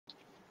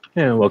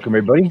And welcome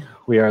everybody.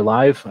 We are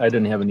live. I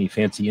didn't have any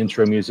fancy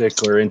intro music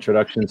or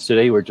introductions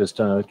today. We're just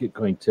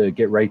going to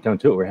get right down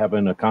to it. We're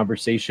having a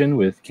conversation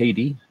with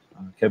KD,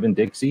 Kevin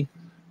Dixie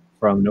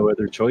from No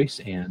Other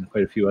Choice and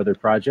quite a few other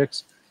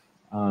projects.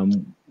 I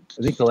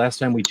think the last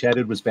time we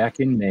chatted was back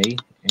in May,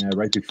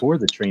 right before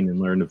the Train and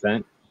Learn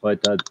event.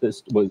 But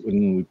this was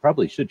when we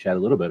probably should chat a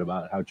little bit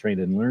about how Train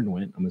and Learn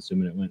went. I'm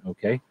assuming it went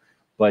okay.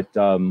 But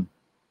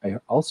I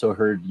also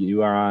heard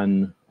you are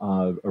on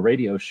a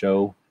radio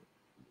show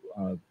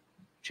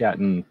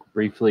chatting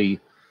briefly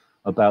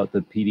about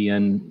the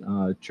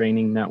PDN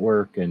training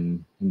network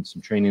and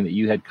some training that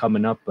you had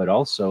coming up, but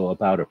also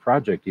about a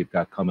project you've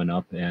got coming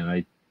up. And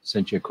I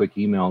sent you a quick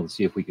email to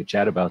see if we could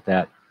chat about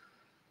that.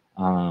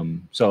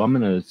 So I'm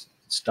going to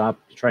stop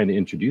trying to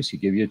introduce you,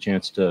 give you a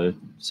chance to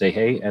say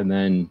hey, and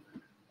then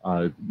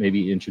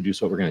maybe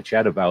introduce what we're going to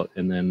chat about.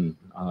 And then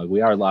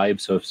we are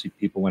live, so if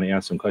people want to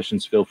ask some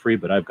questions, feel free.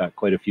 But I've got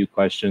quite a few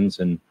questions,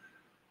 and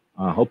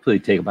hopefully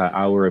take about an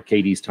hour of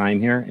KD's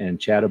time here and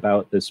chat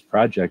about this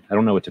project. I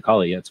don't know what to call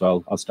it yet,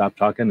 so I'll stop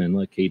talking and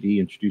let KD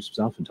introduce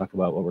himself and talk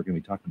about what we're going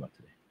to be talking about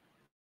today.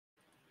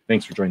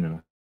 Thanks for joining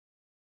us.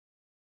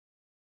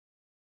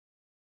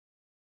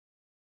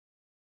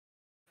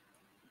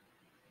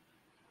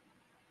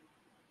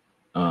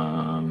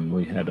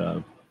 We had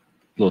a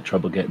little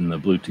trouble getting the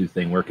Bluetooth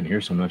thing working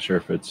here, so I'm not sure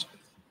if it's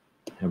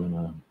having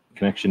a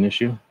connection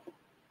issue.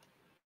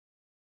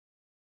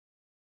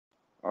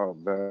 Oh,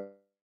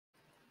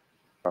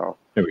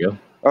 there we go.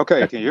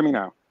 Okay, can you hear me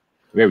now?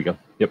 There we go.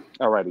 Yep.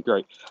 All righty,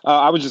 great.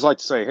 I would just like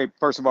to say, hey,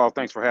 first of all,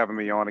 thanks for having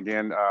me on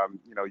again.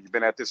 You've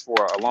been at this for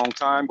a long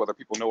time, whether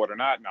people know it or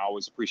not, and I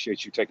always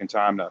appreciate you taking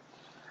time to,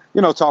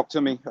 talk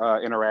to me,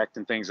 interact,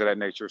 and things of that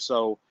nature.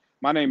 So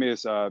my name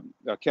is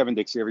Kevin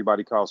Dixie.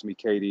 Everybody calls me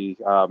Katie.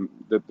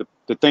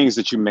 The things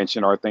that you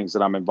mentioned are things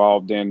that I'm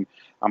involved in.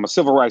 I'm a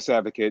civil rights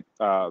advocate,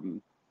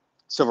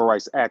 civil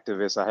rights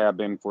activist. I have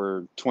been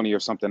for 20 or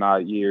something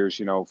odd years,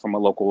 from a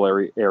local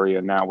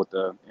area now with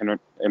the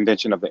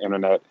invention of the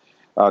internet,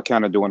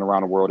 kind of doing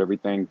around the world,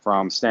 everything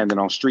from standing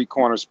on street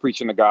corners,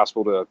 preaching the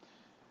gospel to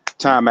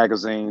Time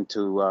Magazine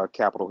to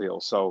Capitol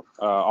Hill. So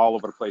all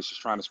over the place,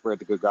 just trying to spread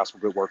the good gospel,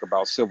 good work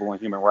about civil and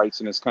human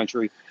rights in this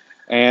country.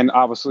 And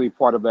obviously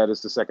part of that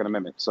is the Second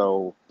Amendment.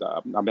 So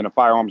I've been a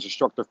firearms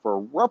instructor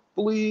for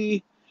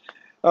roughly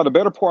the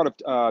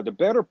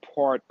better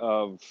part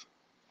of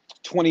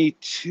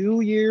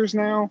 22 years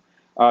now.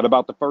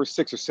 About the first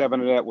 6 or 7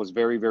 of that was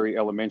very, very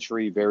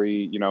elementary,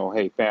 very,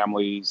 hey,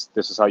 families,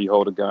 this is how you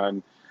hold a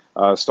gun.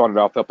 Started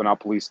off helping out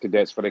police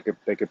cadets so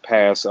they could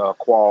pass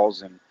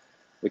quals, and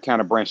it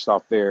kind of branched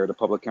off there. The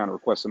public kind of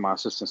requested my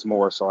assistance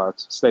more, so I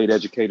stayed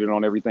educated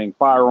on everything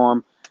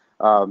firearm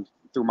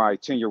through my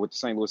tenure with the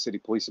St. Louis City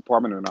Police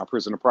Department and our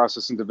prisoner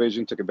processing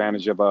division. Took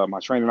advantage of my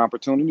training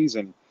opportunities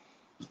and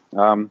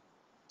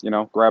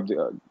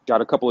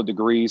got a couple of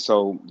degrees,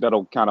 so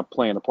that'll kind of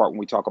play in the part when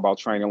we talk about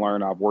train and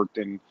learn. I've worked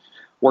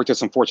at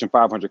some Fortune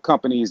 500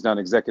 companies, done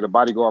executive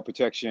bodyguard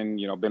protection,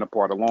 been a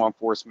part of law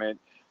enforcement,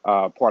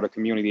 part of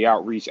community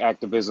outreach,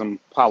 activism,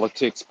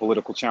 politics,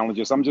 political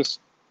challenges.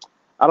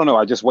 I don't know.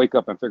 I just wake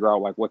up and figure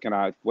out, like, what can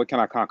I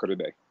conquer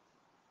today?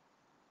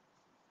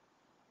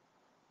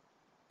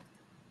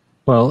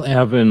 Well,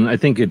 Evan, I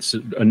think it's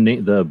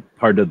the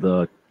part of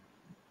the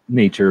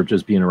nature of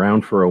just being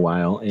around for a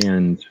while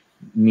and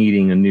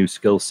needing a new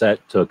skill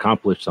set to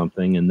accomplish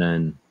something, and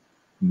then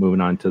moving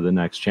on to the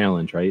next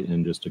challenge, right?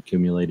 And just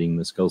accumulating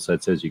the skill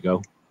sets as you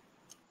go.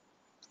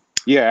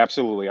 Yeah,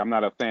 absolutely. I'm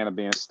not a fan of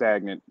being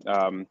stagnant.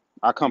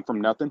 I come from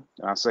nothing.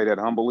 I say that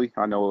humbly.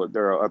 I know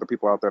there are other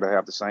people out there that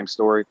have the same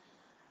story.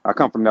 I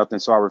come from nothing,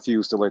 so I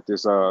refuse to let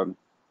this the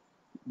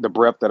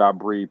breath that I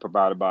breathe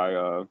provided by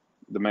the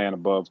man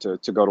above to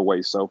go to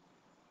waste. So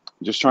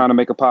just trying to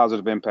make a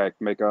positive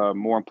impact,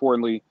 more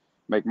importantly,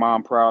 make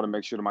mom proud and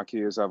make sure that my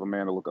kids have a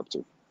man to look up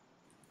to.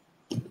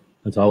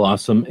 That's all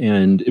awesome.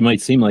 And it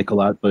might seem like a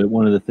lot, but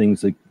one of the things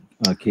that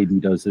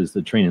KD does is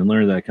the train and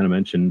learn that I kind of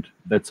mentioned.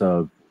 That's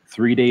a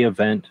 3-day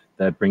event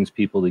that brings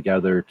people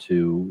together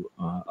to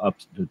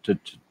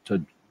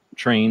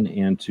train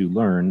and to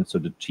learn, so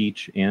to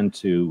teach and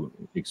to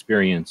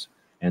experience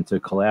and to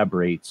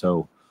collaborate.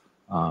 So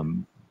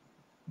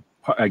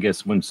I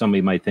guess when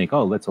somebody might think,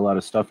 oh, that's a lot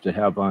of stuff to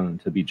have on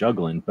to be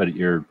juggling, but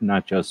you're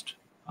not just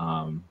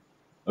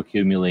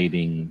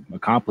accumulating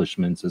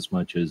accomplishments as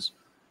much as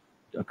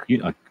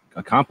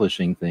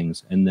accomplishing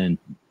things, and then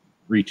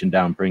reaching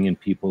down, bringing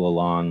people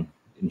along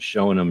and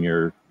showing them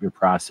your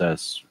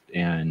process,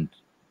 and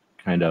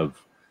kind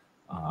of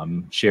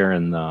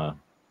sharing the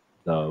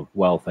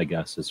wealth, I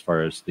guess, as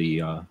far as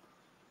the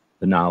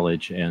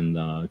knowledge and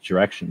the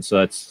direction. So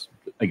that's,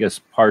 I guess,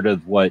 part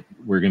of what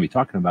we're going to be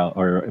talking about,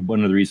 or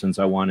one of the reasons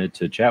I wanted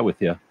to chat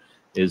with you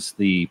is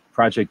the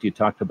project you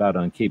talked about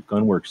on Cape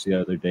Gunworks the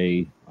other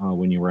day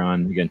when you were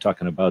on, again,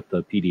 talking about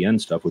the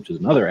PDN stuff, which is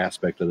another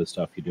aspect of the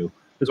stuff you do.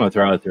 I just want to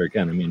throw out there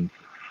again. I mean,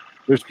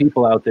 there's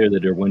people out there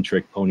that are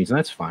one-trick ponies, and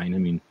that's fine. I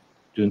mean,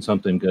 doing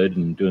something good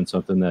and doing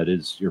something that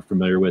is you're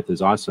familiar with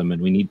is awesome,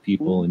 and we need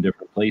people in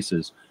different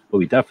places, but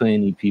we definitely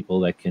need people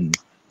that can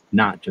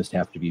not just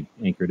have to be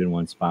anchored in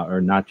one spot,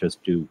 or not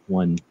just do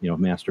one,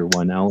 master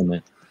one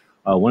element.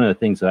 One of the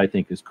things that I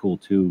think is cool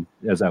too,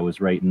 as I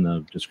was writing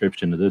the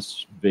description of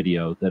this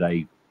video that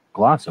I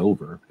gloss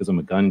over because I'm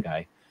a gun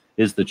guy,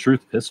 is the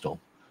Truth pistol.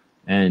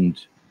 And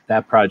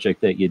that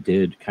project that you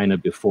did kind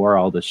of before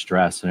all the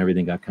stress and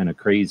everything got kind of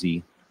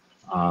crazy.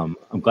 I'm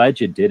glad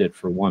you did it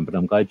for one, but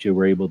I'm glad you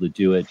were able to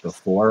do it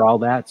before all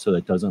that, so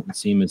it doesn't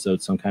seem as though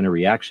it's some kind of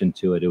reaction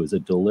to it. It was a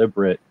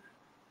deliberate,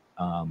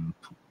 I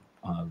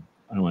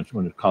don't want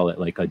to call it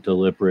like a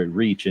deliberate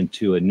reach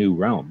into a new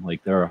realm.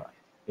 Like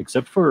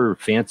except for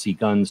fancy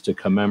guns to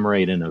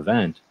commemorate an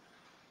event,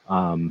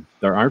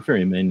 there aren't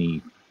very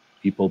many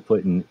people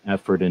putting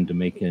effort into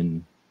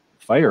making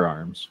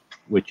firearms,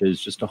 which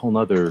is just a whole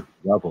nother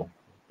level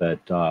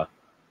that,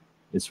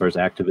 as far as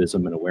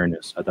activism and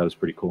awareness, I thought was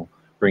pretty cool.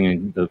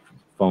 Bringing the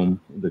foam,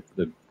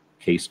 the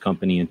case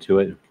company into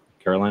it,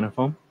 Carolina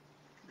Foam.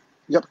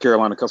 Yep,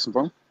 Carolina Custom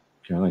Foam.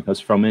 Carolina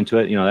Custom Foam into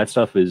it. That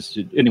stuff is,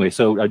 anyway,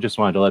 so I just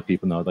wanted to let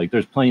people know, like,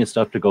 there's plenty of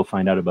stuff to go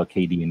find out about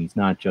KD, and he's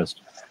not just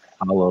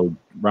hollow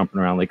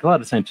rumping around. Like, a lot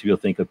of times you'll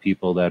think of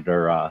people that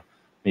are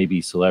maybe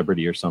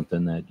celebrity or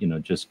something that,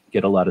 just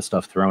get a lot of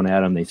stuff thrown at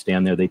them. They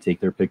stand there, they take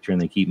their picture,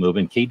 and they keep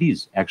moving.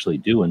 KD's actually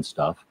doing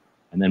stuff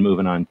and then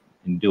moving on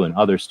and doing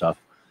other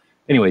stuff.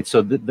 Anyway,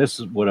 so this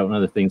is one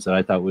of the things that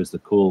I thought was the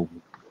cool,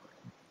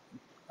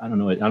 I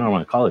don't want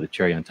to call it a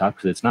cherry on top,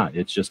 because it's not.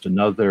 It's just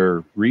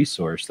another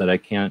resource that I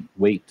can't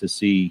wait to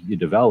see you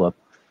develop.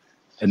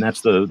 And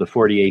that's the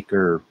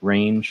 40-acre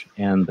range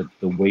and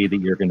the way that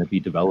you're going to be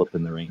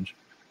developing the range.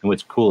 And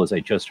what's cool is I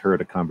just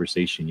heard a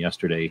conversation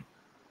yesterday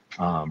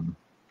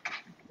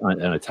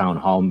at a town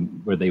hall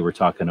where they were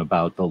talking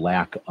about the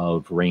lack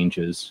of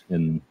ranges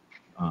in,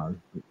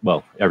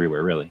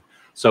 everywhere, really.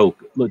 So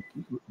look,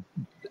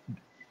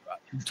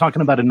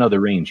 talking about another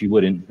range, you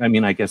wouldn't,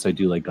 I guess I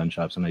do like gun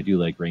shops and I do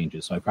like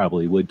ranges, so I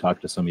probably would talk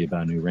to somebody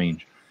about a new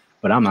range,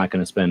 but I'm not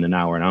going to spend an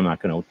hour, and I'm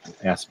not going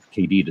to ask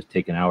KD to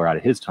take an hour out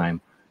of his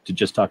time to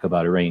just talk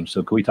about a range.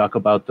 So can we talk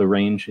about the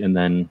range and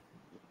then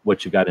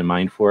what you got in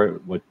mind for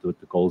it, what the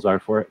goals are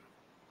for it?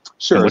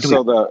 Sure.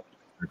 So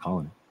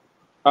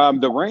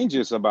the range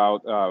is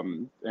about,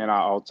 and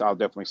I'll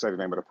definitely say the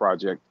name of the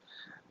project.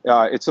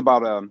 It's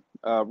about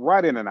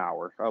right in an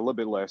hour, a little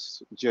bit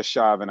less, just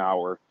shy of an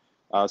hour,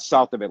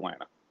 south of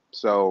Atlanta.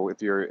 So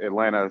if you're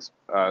Atlanta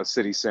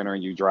city center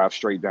and you drive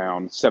straight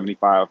down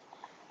 75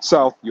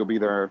 south, you'll be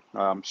there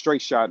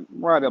straight shot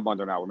right up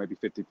under an hour, maybe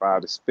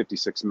 55 to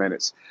 56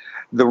 minutes.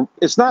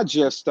 It's not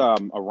just a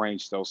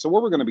range though. So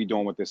what we're going to be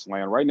doing with this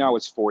land right now,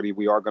 it's 40.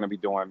 We are going to be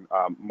doing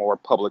more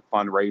public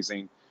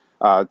fundraising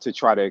to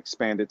try to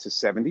expand it to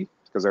 70,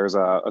 because there's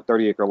a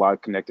 30-acre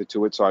lot connected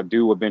to it. So I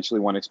do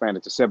eventually want to expand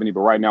it to 70, but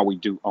right now we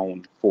do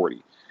own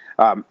 40.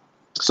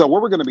 So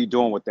what we're going to be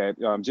doing with that,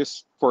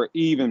 just for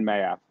easy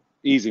math,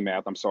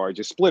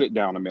 just split it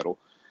down the middle.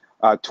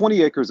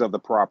 20 acres of the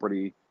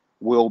property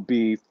will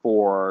be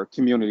for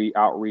community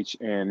outreach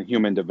and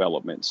human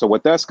development. So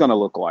what that's going to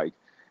look like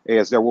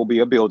is there will be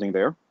a building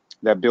there.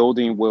 That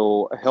building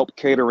will help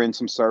cater in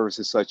some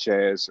services such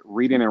as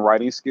reading and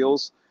writing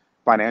skills,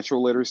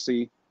 financial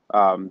literacy.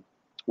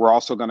 We're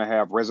also going to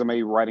have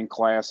resume writing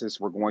classes.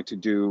 We're going to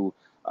do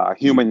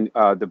human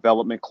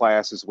development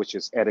classes, which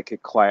is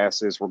etiquette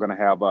classes. We're going to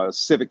have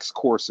civics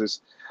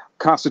courses,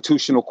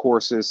 constitutional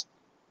courses,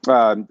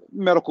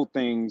 medical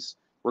things.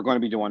 We're going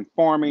to be doing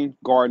farming,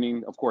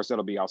 gardening. Of course,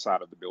 that'll be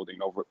outside of the building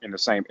over in the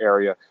same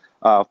area,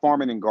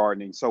 farming and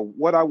gardening. So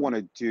what I want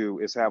to do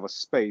is have a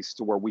space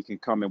to where we can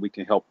come and we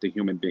can help the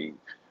human being,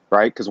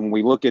 right? Because when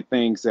we look at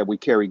things that we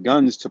carry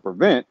guns to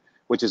prevent,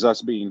 which is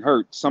us being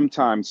hurt,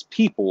 sometimes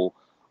people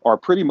are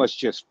pretty much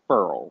just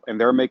feral, and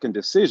they're making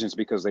decisions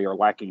because they are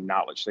lacking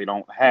knowledge. They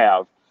don't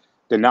have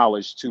the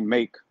knowledge to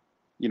make,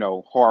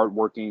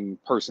 hardworking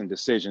person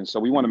decisions. So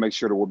we want to make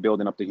sure that we're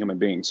building up the human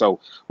being. So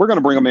we're going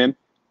to bring them in,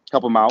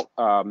 help them out.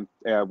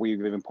 We've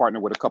even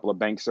partnered with a couple of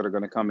banks that are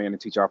going to come in and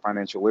teach our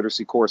financial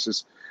literacy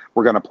courses.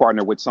 We're going to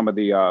partner with some of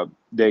the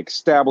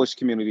established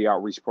community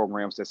outreach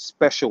programs that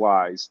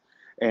specialize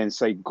in,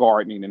 say,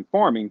 gardening and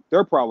farming.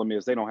 Their problem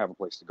is they don't have a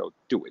place to go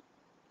do it.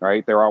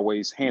 Right? They're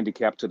always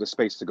handicapped to the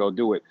space to go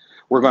do it.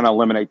 We're going to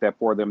eliminate that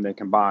for them. Then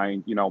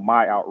combine,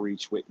 my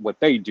outreach with what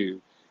they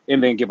do,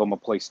 and then give them a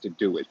place to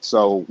do it.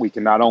 So we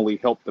can not only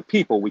help the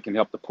people, we can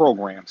help the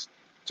programs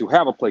to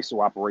have a place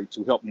to operate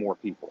to help more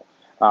people.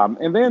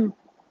 And then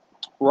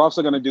we're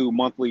also going to do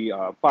monthly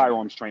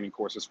firearms training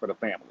courses for the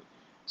family.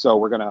 So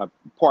we're going to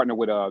partner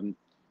with,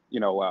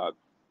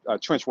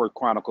 Trenchworth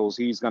Chronicles.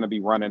 He's going to be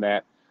running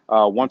that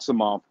once a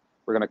month.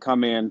 We're going to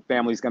come in.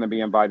 Family's going to be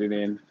invited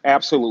in,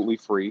 absolutely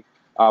free.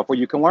 Where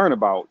you can learn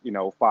about,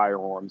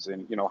 firearms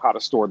and, how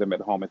to store them at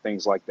home and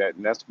things like that.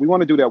 And we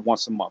want to do that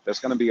once a month. That's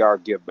going to be our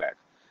give back.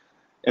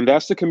 And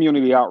that's the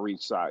community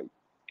outreach side.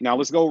 Now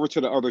let's go over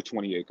to the other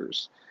 20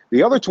 acres.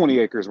 The other 20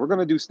 acres, we're going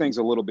to do things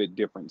a little bit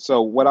different.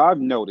 So what I've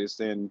noticed,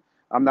 and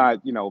I'm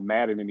not,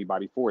 mad at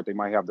anybody for it, they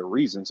might have their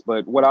reasons,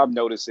 but what I've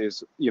noticed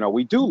is,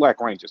 we do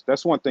lack ranges.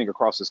 That's one thing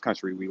across this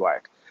country we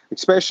lack,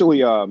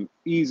 especially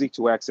easy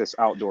to access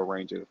outdoor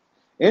ranges.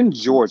 In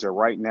Georgia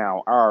right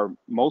now, our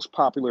most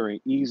popular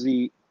and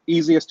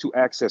easiest to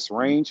access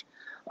range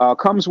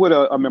comes with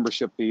a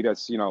membership fee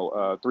that's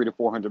 $300 to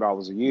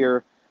 $400 a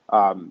year.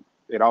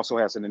 It also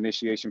has an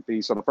initiation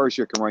fee, so the first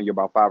year can run you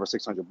about $500 or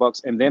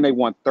 $600, and then they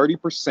want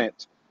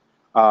 30%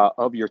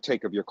 of your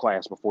take of your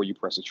class before you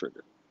press a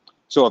trigger.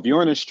 So if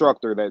you're an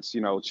instructor that's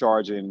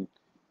charging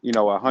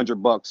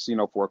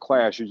 $100 for a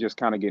class, you're just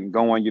kind of getting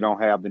going. You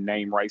don't have the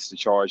name rights to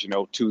charge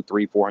 $200,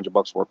 $300,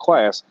 $400 for a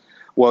class.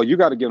 Well, you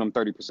got to give them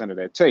 30% of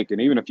that take.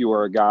 And even if you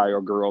are a guy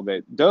or girl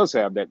that does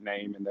have that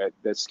name and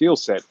that skill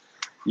set,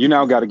 you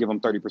now got to give them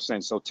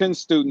 30%. So 10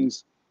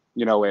 students,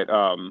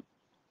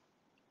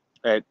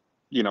 at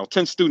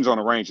 10 students on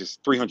the range is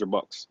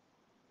 $300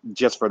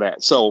 just for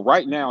that. So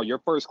right now, your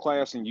first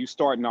class and you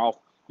starting off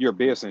your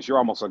business, you're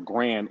almost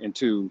 $1,000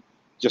 into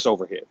just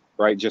overhead,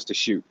 right? Just to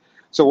shoot.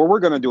 So what we're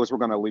going to do is we're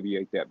going to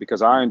alleviate that,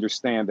 because I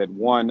understand that,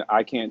 one,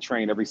 I can't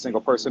train every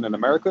single person in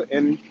America,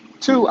 and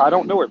two, I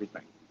don't know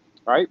everything,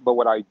 right? But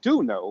what I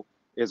do know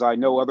is I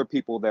know other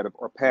people that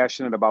are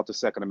passionate about the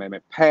Second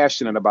Amendment,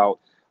 passionate about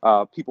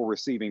people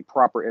receiving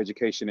proper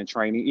education and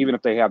training, even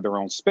if they have their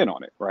own spin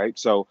on it, right?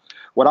 So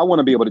what I want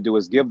to be able to do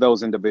is give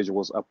those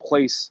individuals a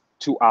place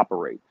to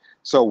operate.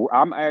 So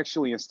I'm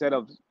actually, instead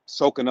of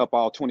soaking up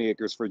all 20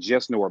 acres for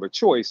just no other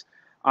choice,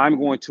 I'm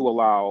going to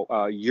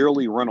allow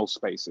yearly rental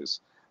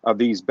spaces of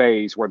these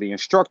bays where the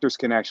instructors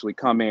can actually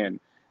come in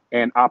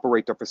and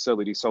operate the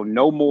facility. So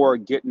no more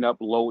getting up,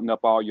 loading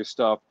up all your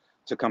stuff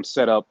to come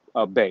set up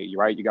a bay,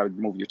 right? You got to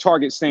move your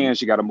target stands.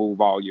 You got to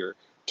move all your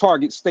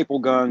target staple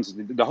guns,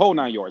 the whole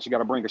 9 yards. You got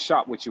to bring a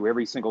shop with you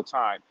every single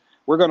time.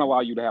 We're going to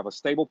allow you to have a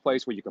stable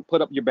place where you can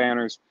put up your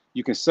banners.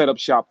 You can set up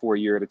shop for a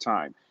year at a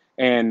time.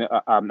 And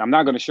I'm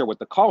not going to share what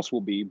the cost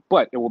will be,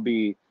 but it will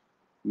be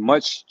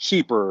much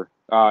cheaper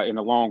in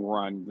the long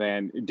run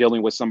than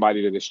dealing with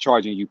somebody that is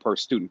charging you per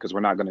student, because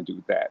we're not going to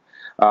do that.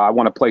 I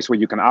want a place where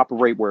you can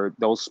operate, where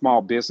those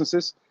small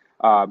businesses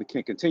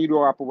can continue to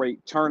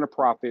operate, turn a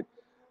profit,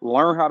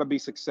 learn how to be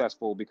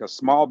successful, because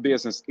small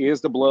business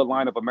is the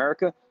bloodline of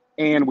America.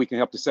 And we can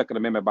help the Second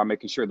Amendment by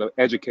making sure the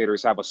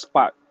educators have a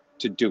spot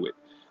to do it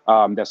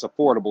that's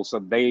affordable, so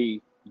they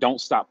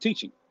don't stop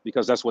teaching,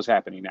 because that's what's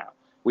happening now.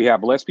 We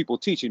have less people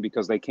teaching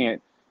because they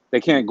can't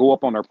go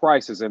up on their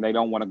prices, and they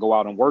don't want to go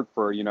out and work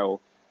for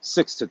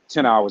 6 to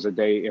 10 hours a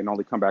day and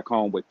only come back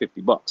home with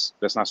 $50.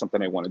 That's not something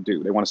they want to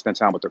do. They want to spend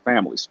time with their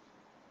families.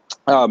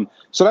 So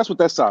that's what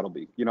that side will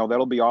be.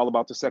 That'll be all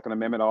about the Second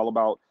Amendment, all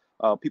about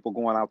people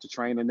going out to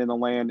train, and then the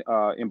land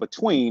in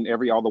between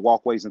all the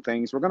walkways and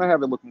things. We're going to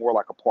have it look more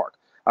like a park.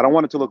 I don't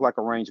want it to look like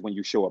a range when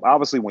you show up.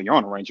 Obviously, when you're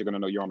on a range, you're going to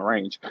know you're on a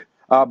range.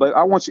 But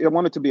I want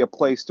it to be a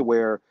place to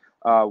where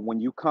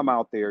when you come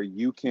out there,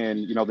 you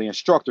can, the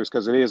instructors,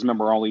 because it is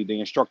member only, the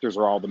instructors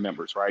are all the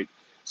members, right?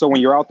 So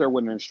when you're out there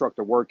with an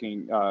instructor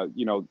working,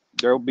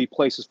 there'll be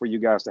places for you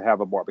guys to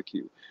have a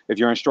barbecue. If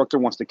your instructor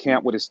wants to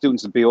camp with his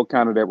students and build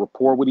kind of that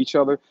rapport with each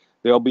other,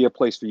 there'll be a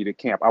place for you to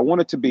camp. I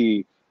want it to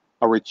be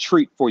a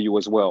retreat for you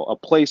as well, a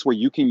place where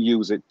you can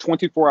use it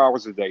 24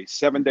 hours a day,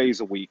 7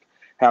 days a week,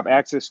 have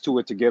access to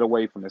it to get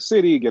away from the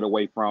city, get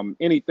away from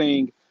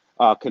anything,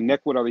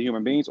 connect with other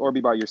human beings, or be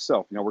by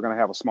yourself. We're going to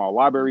have a small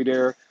library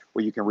there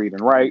where you can read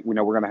and write. We're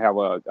going to have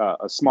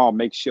a small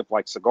makeshift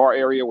like cigar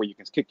area where you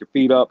can kick your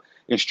feet up,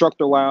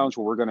 instructor lounge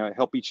where we're going to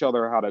help each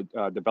other how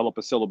to develop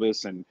a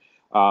syllabus and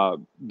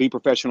be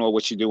professional at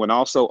what you do, and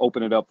also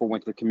open it up for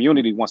when the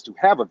community wants to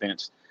have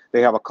events.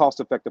 They have a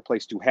cost-effective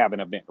place to have an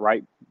event,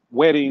 right?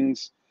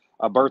 Weddings,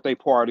 birthday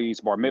parties,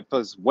 bar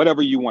mitzvahs,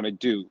 whatever you want to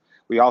do.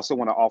 We also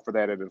want to offer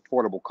that at an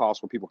affordable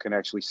cost where people can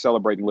actually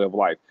celebrate and live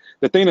life.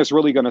 The thing that's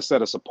really going to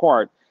set us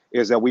apart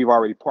is that we've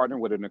already partnered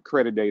with an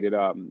accredited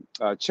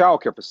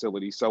childcare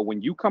facility. So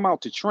when you come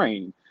out to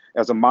train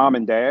as a mom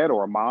and dad,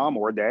 or a mom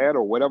or a dad,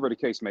 or whatever the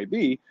case may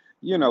be,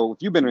 if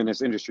you've been in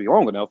this industry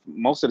long enough,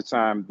 most of the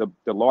time,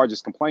 the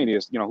largest complaint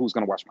is, who's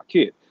going to watch my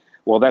kid?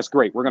 Well, that's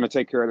great. We're going to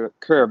take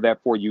care of that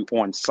for you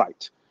on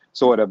site.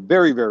 So at a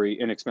very, very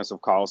inexpensive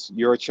cost,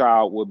 your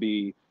child will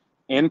be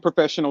in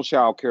professional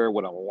childcare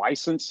with a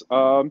licensed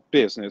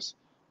business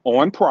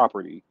on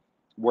property,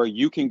 where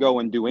you can go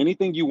and do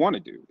anything you want to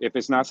do. If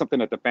it's not something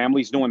that the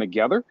family's doing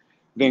together,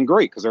 then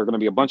great, because there are going to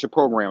be a bunch of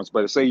programs.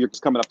 But say you're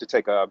just coming up to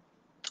take a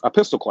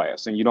pistol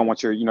class, and you don't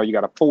want you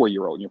got a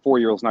 4-year-old, and your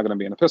 4-year-old's not going to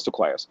be in a pistol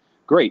class.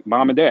 Great,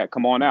 mom and dad,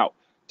 come on out.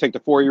 Take the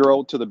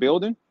 4-year-old to the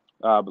building,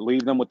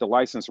 leave them with the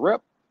licensed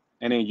rep,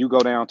 and then you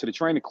go down to the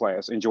training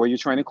class. Enjoy your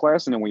training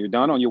class, and then when you're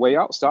done on your way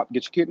out, stop,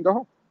 get your kid, and go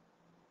home.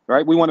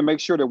 Right? We want to make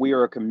sure that we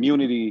are a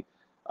community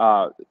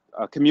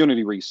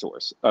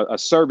resource, a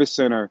service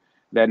center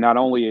that not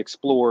only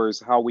explores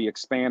how we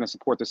expand and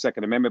support the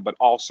Second Amendment, but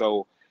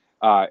also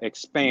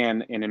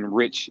expand and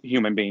enrich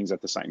human beings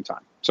at the same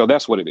time. So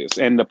that's what it is.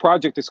 And the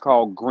project is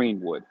called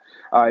Greenwood.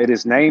 It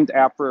is named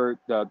after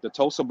the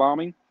Tulsa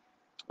bombing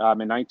in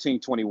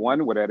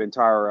 1921, where that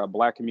entire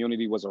Black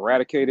community was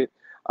eradicated.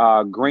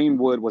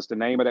 Greenwood was the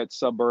name of that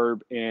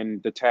suburb,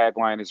 and the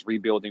tagline is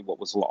rebuilding what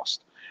was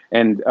lost.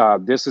 And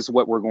this is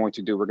what we're going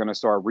to do. We're going to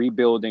start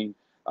rebuilding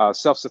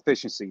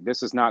self-sufficiency.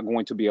 This is not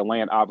going to be a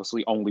land,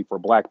 obviously, only for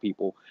Black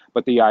people,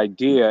 but the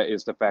idea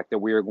is the fact that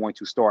we are going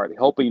to start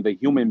helping the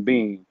human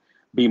being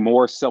be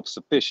more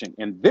self-sufficient.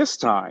 And this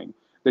time,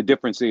 the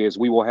difference is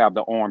we will have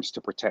the arms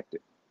to protect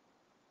it.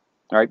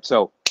 All right,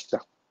 so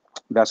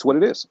that's what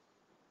it is.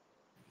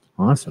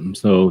 Awesome.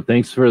 So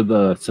thanks for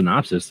the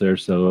synopsis there.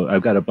 So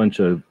I've got a bunch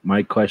of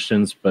my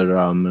questions, but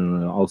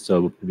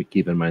also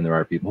keep in mind there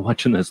are people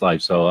watching this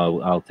live, so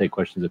I'll take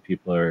questions if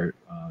people are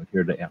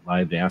here to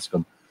live to ask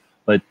them.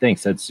 But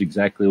thanks. That's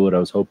exactly what I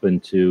was hoping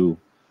to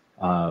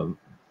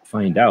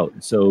find out.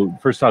 So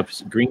first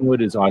off,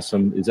 Greenwood is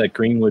awesome. Is that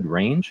Greenwood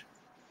Range?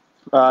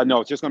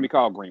 No, it's just going to be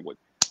called Greenwood.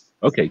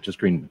 Okay, just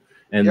Greenwood.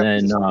 And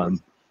then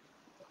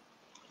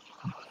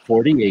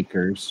 40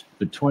 acres,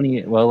 the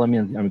 20. Well,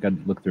 I've got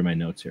to look through my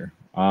notes here.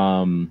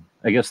 I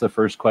guess the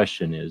first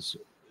question is,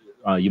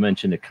 you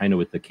mentioned it kind of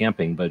with the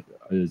camping, but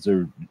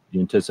do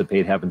you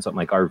anticipate having something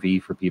like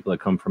RV for people that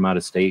come from out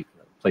of state,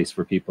 a place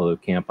for people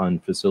to camp on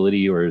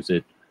facility, or is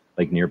it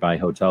like nearby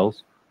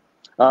hotels?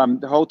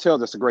 The hotel,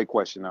 that's a great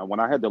question. When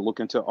I had to look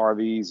into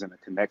RVs and the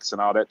connects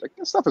and all that,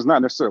 that stuff is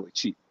not necessarily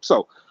cheap.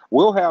 So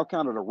we'll have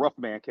kind of the rough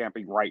man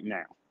camping right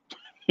now.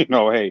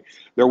 Hey,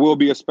 there will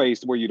be a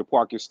space where you to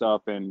park your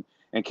stuff and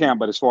camp,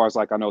 but as far as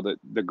like I know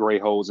the gray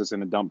hoses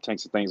and the dump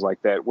tanks and things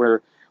like that,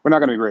 we're not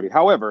going to be ready.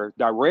 However,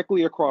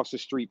 directly across the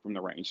street from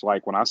the range,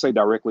 like when I say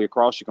directly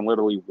across, you can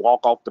literally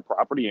walk off the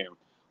property and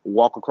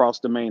walk across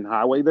the main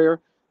highway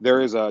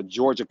there is a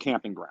Georgia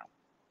camping ground,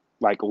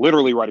 like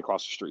literally right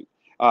across the street.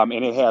 And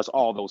it has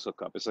all those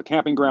hookups. It's a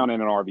camping ground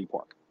and an RV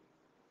park.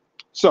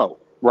 So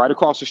right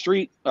across the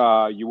street,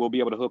 you will be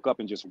able to hook up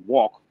and just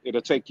walk.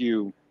 It'll take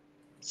you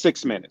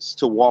 6 minutes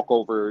to walk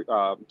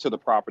over to the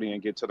property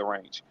and get to the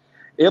range.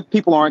 If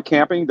people aren't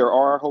camping, there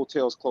are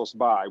hotels close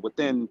by.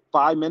 Within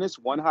 5 minutes,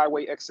 one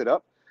highway exit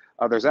up,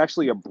 there's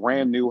actually a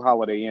brand new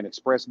Holiday Inn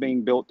Express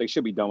being built. They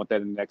should be done with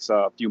that in the next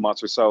few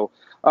months or so.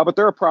 But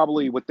there are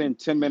probably within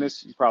 10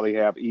 minutes, you probably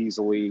have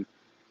easily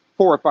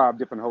 4 or 5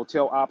 different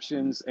hotel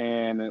options.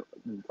 And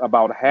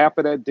about half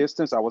of that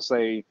distance, I would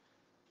say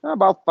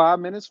about 5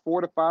 minutes,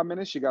 4 to 5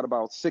 minutes, you got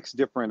about 6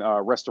 different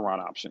restaurant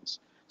options.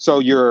 So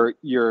you're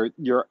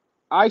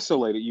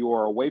isolated. You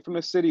are away from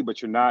the city,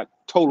 but you're not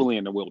totally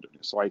in the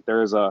wilderness. Like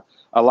there's a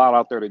lot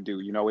out there to do.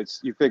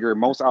 You figure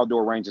most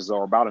outdoor ranges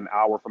are about an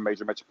hour from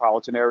major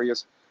metropolitan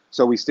areas.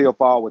 So we still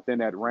fall within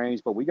that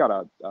range, but we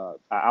got a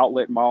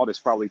outlet mall that's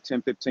probably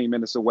 10, 15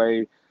 minutes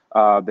away.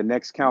 The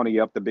next county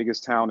up, the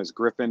biggest town is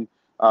Griffin.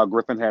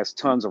 Griffin has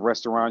tons of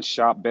restaurants,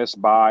 shop,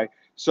 Best Buy.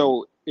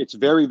 So it's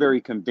very,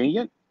 very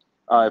convenient.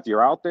 If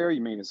you're out there,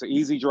 it's an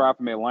easy drive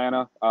from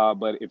Atlanta.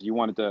 But if you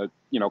wanted to,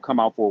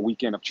 come out for a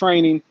weekend of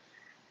training,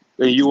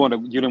 you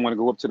didn't want to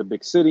go up to the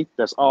big city,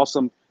 that's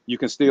awesome. You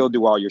can still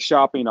do all your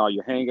shopping, all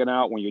your hanging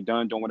out. When you're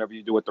done doing whatever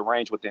you do at the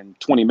range within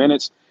 20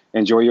 minutes,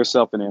 enjoy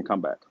yourself and then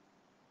come back.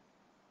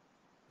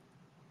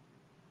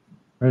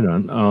 Right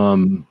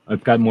on.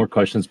 I've got more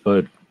questions,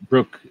 but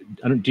Brooke,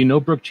 do you know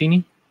Brooke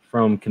Cheney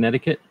from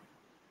Connecticut?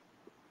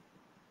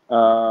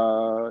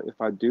 If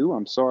I do,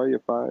 I'm sorry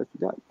if I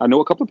forgot. I know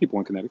a couple of people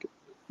in Connecticut.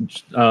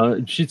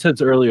 She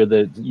said earlier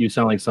that you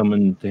sound like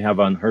someone to have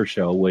on her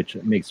show, which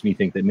makes me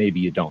think that maybe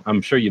you don't.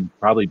 I'm sure you've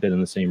probably been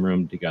in the same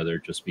room together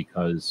just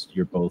because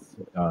you're both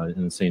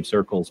in the same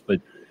circles.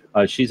 But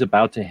she's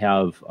about to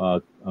have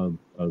a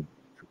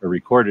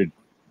recorded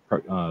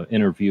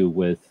interview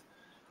with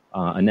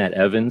Annette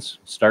Evans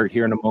start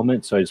here in a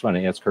moment. So I just want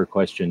to ask her a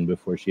question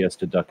before she has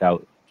to duck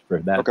out for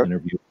that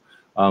interview.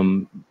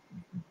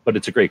 But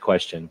it's a great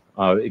question.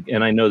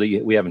 And I know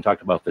that we haven't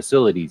talked about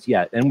facilities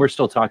yet, and we're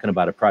still talking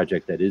about a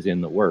project that is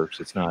in the works.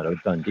 It's not a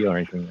done deal or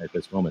anything at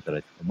this moment that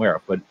I'm aware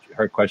of. But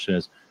her question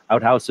is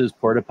outhouses,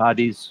 porta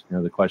potties,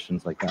 the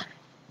questions like that.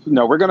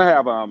 No, we're going to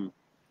have,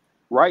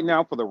 right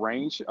now for the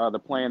range, the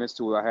plan is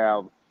to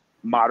have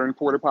modern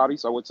porta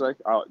potties, I would say,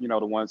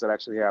 the ones that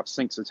actually have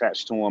sinks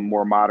attached to them,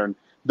 more modern.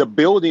 The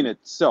building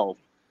itself,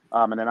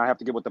 and then I have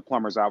to get with the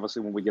plumbers,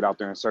 obviously, when we get out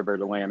there and survey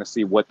the land and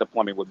see what the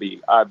plumbing would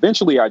be.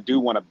 Eventually, I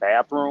do want a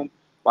bathroom,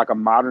 like a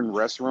modern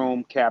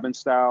restroom, cabin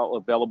style,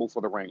 available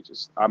for the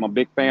ranges. I'm a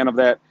big fan of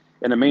that.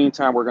 In the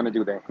meantime, we're going to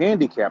do the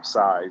handicap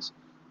size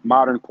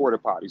modern porta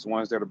potties,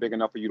 ones that are big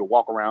enough for you to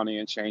walk around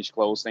in, change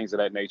clothes, things of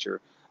that nature,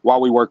 while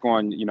we work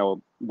on,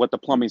 what the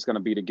plumbing is going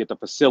to be to get the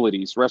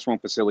facilities, restroom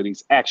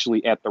facilities,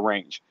 actually at the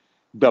range.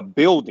 The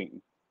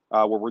building,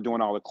 where we're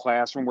doing all the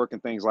classroom work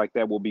and things like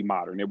that, will be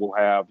modern. It will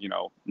have,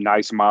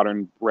 nice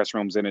modern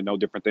restrooms in it, no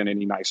different than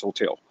any nice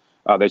hotel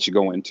that you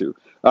go into.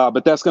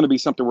 But that's going to be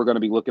something we're going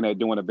to be looking at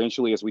doing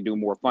eventually as we do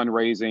more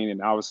fundraising,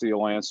 and obviously the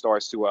land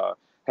starts to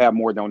have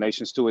more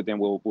donations to it. Then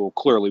we'll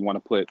clearly want to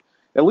put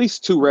at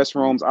least 2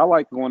 restrooms. I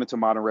like going into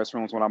modern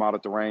restrooms when I'm out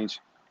at the range.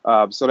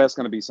 So that's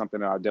going to be something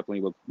that I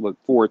definitely look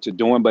forward to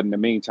doing. But in the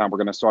meantime, we're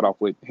going to start off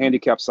with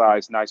handicap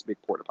size, nice big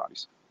porta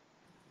potties.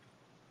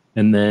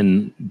 And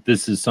then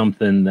this is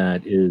something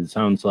that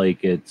sounds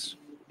like it's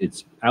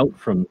out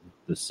from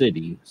the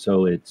city,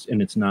 so it's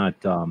not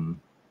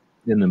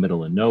in the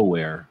middle of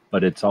nowhere,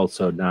 but it's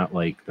also not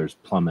like there's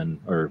plumbing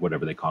or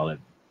whatever they call it,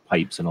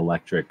 pipes and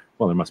electric.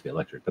 Well, there must be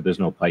electric, but there's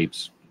no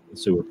pipes,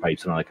 sewer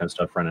pipes, and all that kind of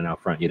stuff running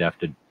out front. You'd have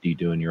to be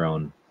doing your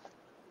own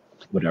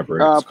whatever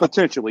it's called.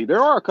 Potentially,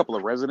 there are a couple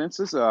of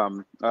residences,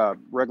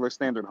 regular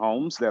standard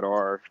homes that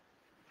are,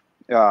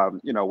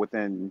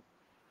 within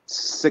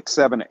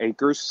 6-7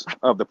 acres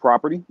of the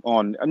property.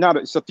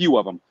 It's a few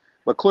of them,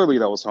 but clearly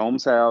those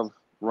homes have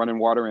running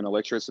water and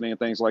electricity and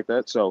things like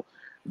that. So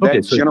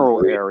that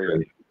general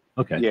area,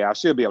 okay, yeah, I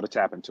should be able to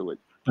tap into it.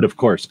 But of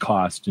course,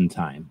 cost and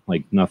time.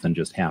 Like nothing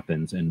just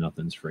happens and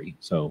nothing's free.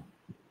 So,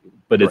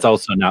 but it's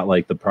also not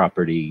like the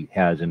property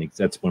has any.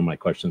 That's one of my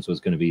questions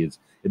was going to be: is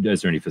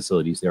there any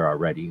facilities there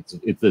already?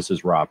 This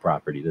is raw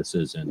property. This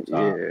isn't.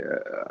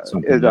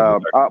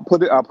 I'll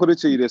put it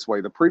to you this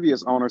way: the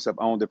previous owners have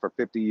owned it for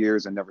 50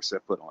 years and never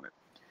set foot on it.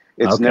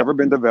 It's never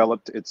been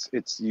developed. It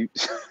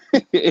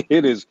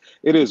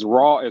is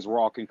raw as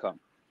raw can come.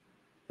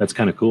 That's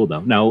kind of cool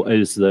though. Now,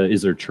 is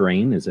there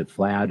terrain? Is it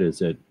flat?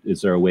 Is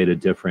there a way to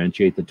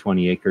differentiate the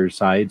 20-acre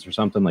sides or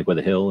something, like with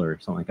a hill or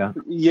something like that?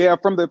 Yeah,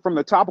 from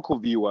the topical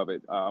view of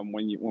it,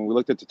 when we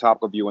looked at the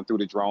topical view and threw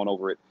the drone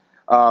over it,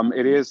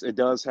 it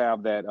does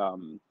have that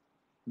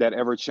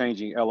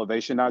ever-changing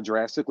elevation, not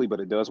drastically, but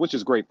it does, which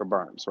is great for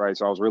berms, right?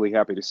 So I was really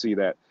happy to see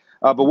that.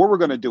 But what we're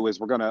going to do is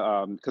we're going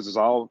to, because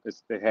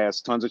it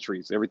has tons of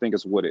trees, everything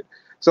is wooded.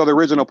 So the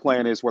original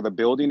plan is where the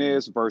building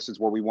is versus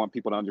where we want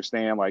people to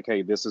understand, like,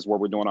 hey, this is where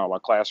we're doing all our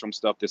classroom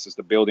stuff. This is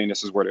the building.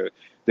 This is where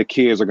the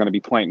kids are going to be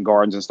planting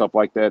gardens and stuff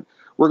like that.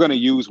 We're going to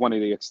use one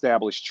of the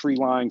established tree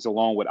lines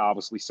along with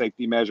obviously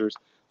safety measures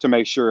to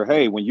make sure,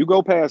 hey, when you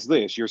go past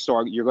this, you're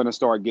going to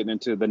start getting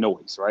into the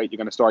noise, right? You're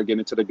going to start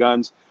getting into the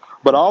guns.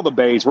 But all the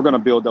bays, we're going to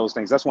build those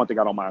things. That's one thing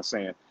I don't mind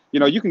saying.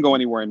 You can go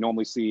anywhere and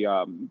normally see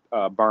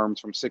berms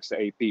from 6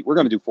 to 8 feet. We're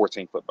going to do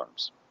 14-foot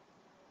berms.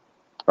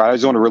 Right? I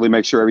just want to really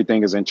make sure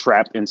everything is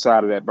entrapped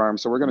inside of that berm.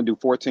 So we're going to do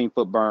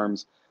 14-foot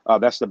berms.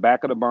 That's the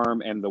back of the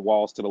berm, and the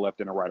walls to the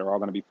left and the right are all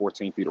going to be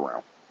 14 feet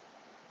around.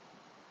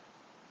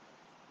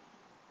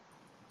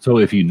 So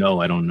if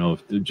I don't know,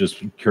 if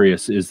just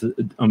curious,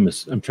 I'm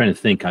trying to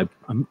think. I've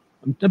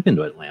been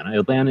to Atlanta.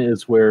 Atlanta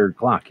is where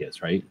Glock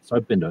is, right? So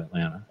I've been to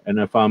Atlanta, and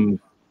if I'm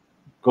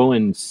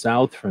going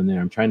south from there,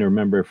 I'm trying to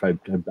remember if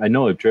I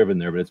know I've driven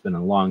there, but it's been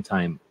a long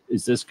time.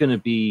 Is this going to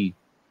be?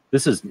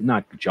 This is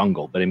not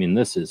jungle, but I mean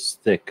this is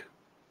thick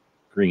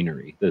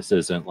greenery. This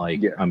isn't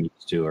like I'm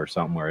used to or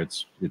something where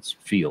it's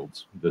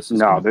fields. This is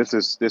you're greenery.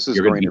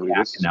 You're going to be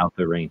hacking out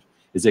the range.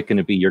 Is it going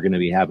to be you're going to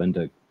be having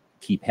to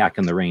keep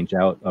hacking the range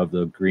out of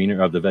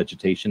the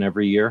vegetation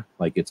every year,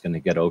 like it's going to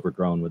get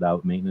overgrown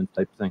without maintenance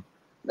type of thing?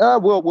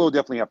 We'll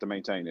definitely have to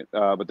maintain it,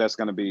 but that's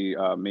going to be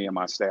me and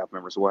my staff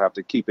members. We'll have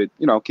to keep it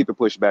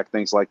pushed back,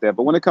 things like that.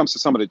 But when it comes to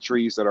some of the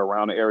trees that are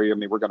around the area, I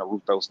mean, we're going to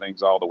root those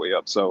things all the way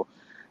up. So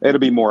it'll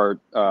be more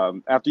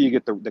after you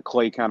get the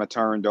clay kind of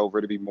turned over,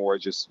 it'll be more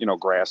just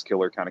grass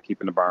killer, kind of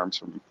keeping the berms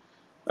from.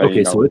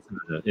 Okay, so it's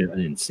an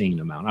insane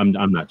amount.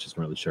 I'm not just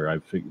really sure.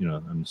 I'm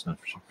just not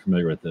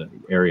familiar with the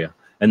area.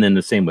 And then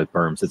the same with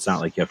berms. It's not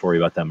like you have to worry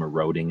about them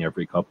eroding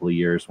every couple of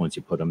years. Once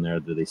you put them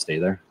there, do they stay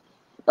there?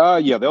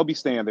 Yeah, they'll be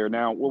staying there.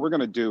 Now, what we're going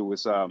to do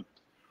is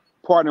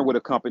partner with a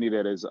company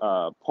that is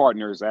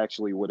partners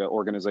actually with an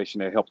organization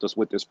that helped us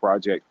with this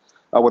project.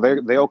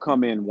 They'll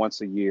come in once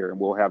a year and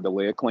we'll have the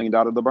lead cleaned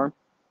out of the berm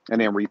and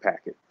then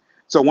repack it.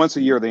 So once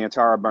a year, the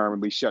entire berm will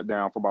be shut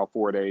down for about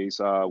 4 days.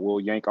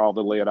 We'll yank all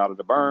the lead out of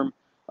the berm,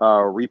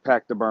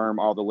 repack the berm.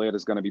 All the lead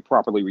is going to be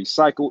properly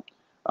recycled.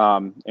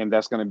 And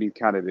that's going to be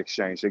kind of the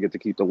exchange. They get to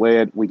keep the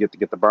lead, we get to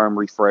get the berm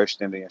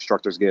refreshed, and the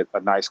instructors get a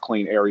nice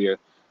clean area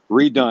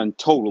redone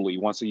totally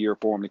once a year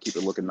for them to keep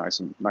it looking nice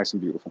and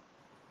beautiful.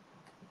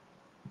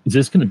 Is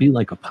this going to be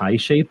like a pie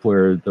shape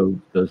where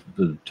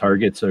the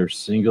targets are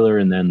singular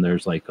and then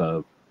there's like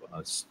an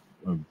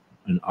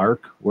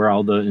arc where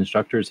all the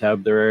instructors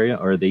have their area,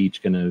 or are they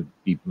each going to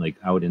be like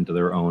out into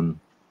their own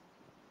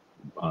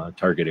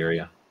target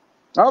area?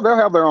 Oh, they'll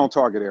have their own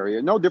target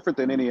area. No different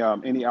than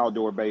any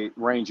outdoor bay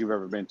range you've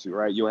ever been to,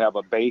 right? You'll have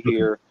a bay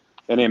here,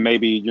 and then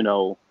maybe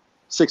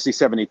 60,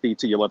 70 feet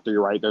to your left or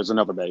your right, there's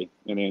another bay,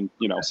 and then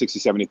 60,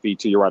 70 feet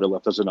to your right or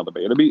left, there's another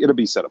bay. It'll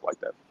be set up like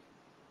that.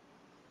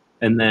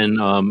 And then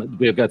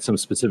we've got some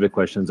specific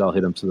questions. I'll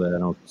hit them so that I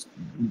don't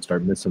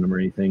start missing them or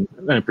anything.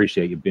 I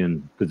appreciate you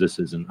being, because this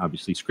isn't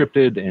obviously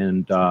scripted,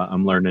 and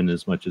I'm learning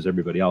as much as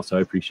everybody else. So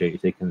I appreciate you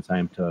taking the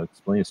time to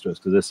explain this to us,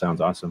 because this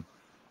sounds awesome.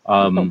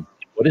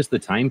 What is the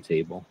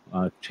timetable?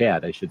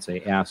 Chad, I should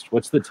say, asked,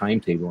 what's the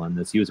timetable on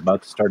this? He was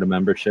about to start a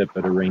membership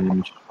at a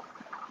range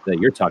that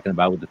you're talking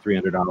about with the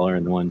 $300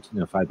 and the one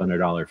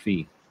 $500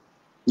 fee.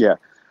 Yeah.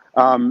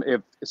 Now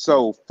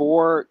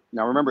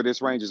remember,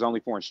 this range is only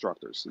for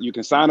instructors. You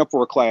can sign up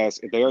for a class.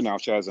 If they are now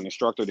Chad as an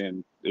instructor,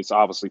 then it's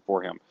obviously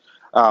for him.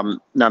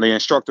 Now the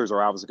instructors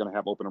are obviously going to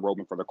have open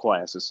enrollment for the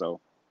classes. So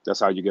that's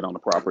how you get on the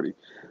property.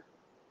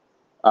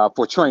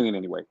 For training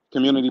anyway,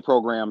 community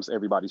programs,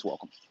 everybody's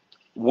welcome.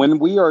 When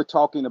we are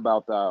talking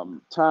about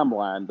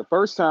timeline, the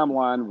first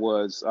timeline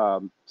was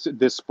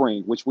this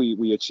spring, which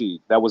we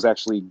achieved. That was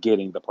actually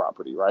getting the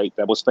property, right?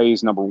 That was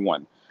phase number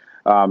 1.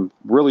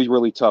 Really,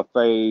 really tough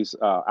phase.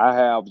 I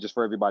have, just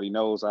for everybody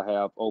knows, I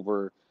have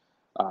over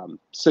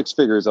six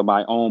figures of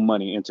my own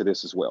money into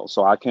this as well.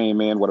 So I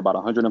came in with about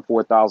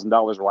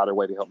 $104,000 right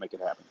away to help make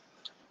it happen.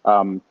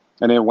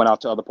 And then went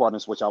out to other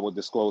partners, which I will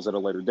disclose at a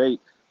later date.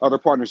 Other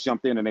partners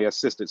jumped in and they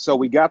assisted. So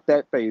we got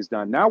that phase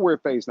done. Now we're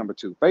at phase number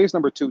two. Phase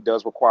number two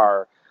does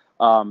require,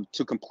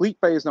 to complete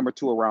phase number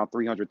two, around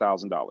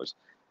 $300,000.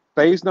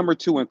 Phase number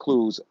two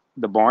includes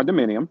the barn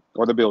dominium,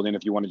 or the building,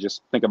 if you want to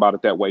just think about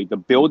it that way. The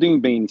building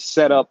being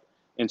set up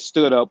and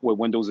stood up with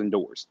windows and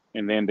doors.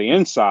 And then the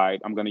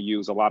inside, I'm going to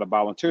use a lot of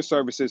volunteer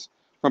services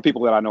from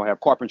people that I know have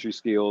carpentry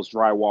skills,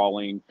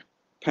 drywalling,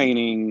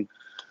 painting,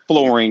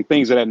 flooring,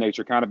 things of that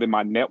nature, kind of in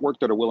my network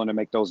that are willing to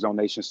make those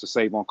donations to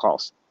save on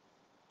costs.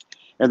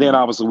 And then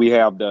obviously we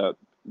have the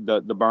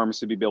berms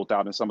to be built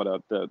out and some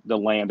of the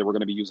land that we're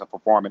going to be using for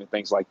farming and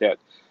things like that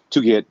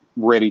to get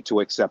ready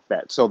to accept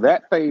that. So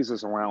that phase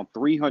is around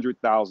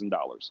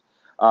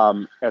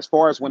 $300,000. As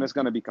far as when it's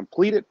going to be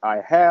completed,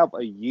 I have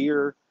a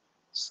year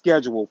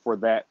schedule for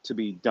that to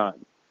be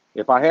done.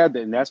 If I had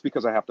that, and that's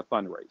because I have to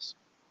fundraise.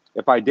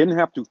 If I didn't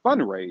have to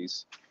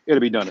fundraise, it'll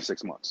be done in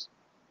 6 months,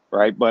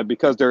 right? But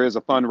because there is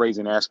a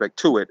fundraising aspect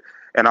to it,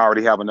 and I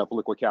already have enough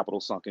liquid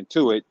capital sunk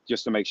into it,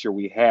 just to make sure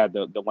we had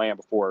the land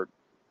before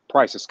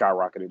prices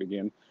skyrocketed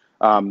again.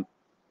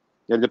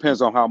 It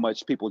depends on how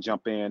much people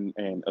jump in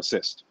and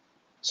assist.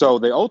 So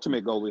the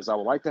ultimate goal is I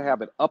would like to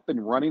have it up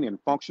and running and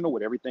functional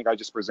with everything I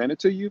just presented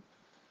to you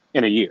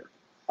in a year.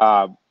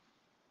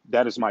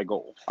 That is my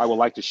goal. I would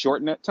like to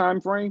shorten that time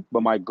frame,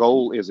 but my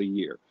goal is a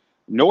year.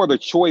 No other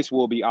choice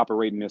will be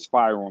operating this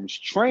firearms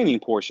training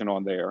portion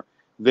on there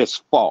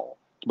this fall.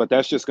 But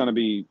that's just going to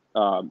be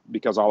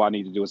because all I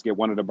need to do is get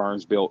one of the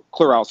burns built,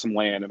 clear out some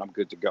land, and I'm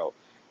good to go.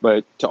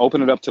 But to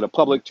open it up to the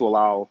public, to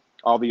allow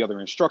all the other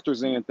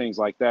instructors in, things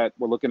like that,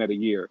 we're looking at a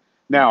year.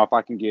 Now, if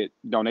I can get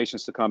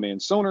donations to come in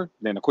sooner,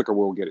 then the quicker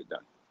we'll get it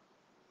done.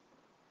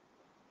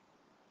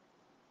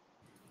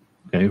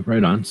 Okay,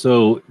 right on.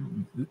 So,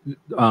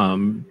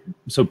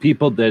 so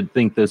people that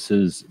think this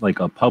is like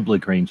a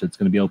public range that's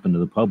going to be open to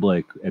the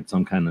public at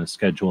some kind of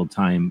scheduled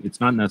time, it's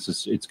not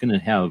necessary. It's going to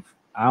have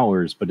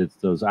hours, but it's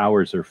those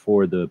hours are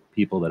for the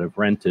people that have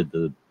rented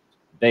the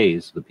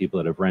bays, the people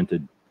that have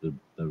rented the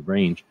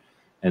range,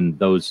 and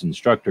those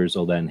instructors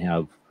will then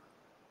have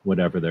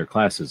whatever their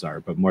classes are.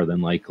 But more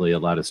than likely, a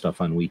lot of stuff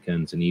on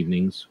weekends and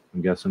evenings,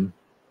 I'm guessing.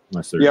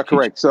 Yeah,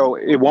 correct. So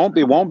it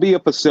won't be a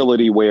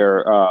facility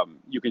where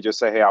you can just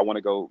say, hey, I want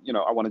to go,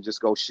 I want to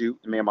just go shoot.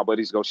 Me and my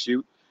buddies go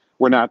shoot.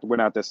 We're not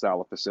that style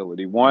of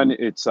facility. One,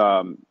 it's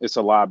a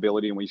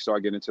liability, and when you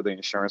start getting into the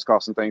insurance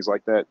costs and things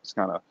like that,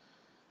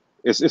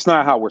 it's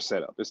not how we're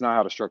set up. It's not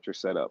how the structure is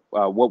set up.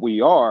 What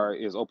we are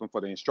is open for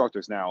the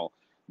instructors. Now,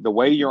 the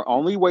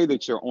only way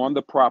that you're on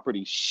the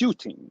property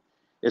shooting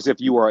is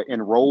if you are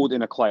enrolled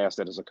in a class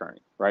that is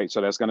occurring, right?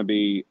 So that's going to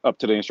be up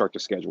to the instructor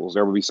schedules.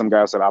 There will be some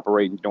guys that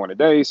operate during the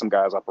day, some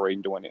guys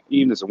operating during the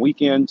evenings and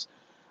weekends.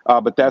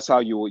 But that's how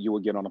you will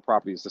get on the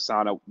property, is to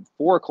sign up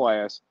for a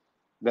class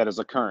that is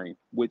occurring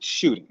with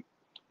shooting.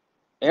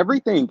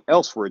 Everything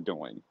else we're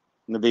doing,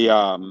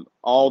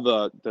 all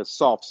the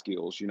soft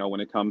skills,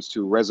 when it comes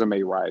to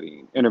resume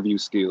writing, interview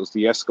skills,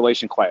 the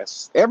escalation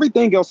class,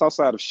 everything else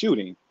outside of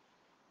shooting,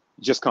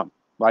 just come.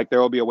 Like, there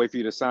will be a way for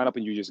you to sign up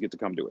and you just get to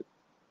come do it.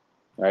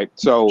 Right.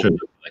 So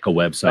like a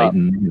website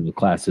and the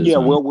classes. Yeah,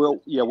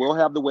 we'll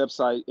have the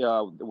website.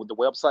 The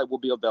website will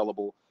be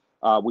available.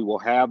 We will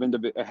have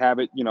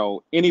it,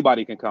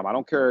 anybody can come. I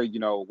don't care,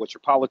 what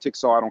your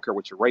politics are. I don't care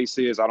what your race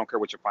is. I don't care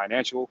what your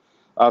financial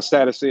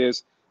status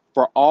is.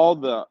 For all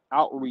the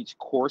outreach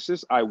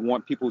courses, I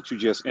want people to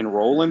just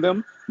enroll in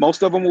them.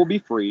 Most of them will be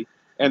free.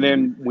 And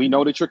then we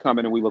know that you're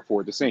coming, and we look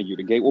forward to seeing you.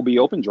 The gate will be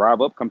open.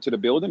 Drive up, come to the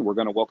building. We're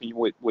going to welcome you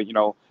with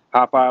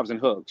high fives and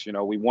hugs.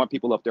 We want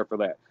people up there for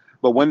that.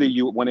 But when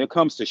it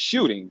comes to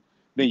shooting,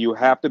 then you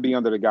have to be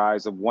under the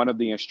guise of one of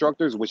the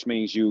instructors, which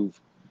means you've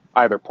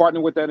either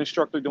partnered with that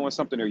instructor doing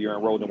something, or you're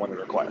enrolled in one of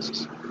their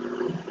classes.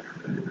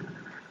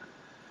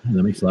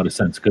 That makes a lot of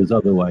sense, because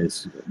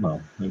otherwise,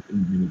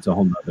 it's a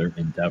whole nother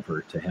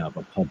endeavor to have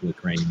a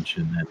public range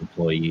and then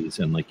employees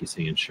and, like you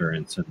say,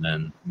 insurance, and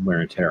then wear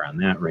and tear on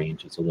that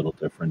range is a little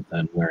different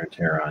than wear and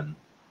tear on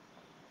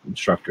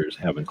instructors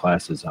having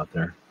classes out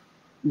there.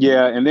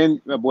 Yeah, and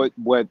then what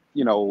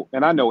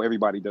and I know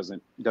everybody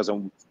doesn't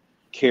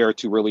care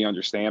to really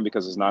understand,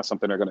 because it's not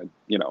something they're going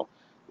to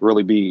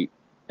really be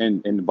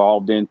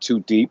involved in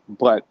too deep.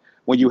 But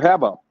when you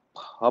have a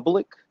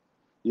public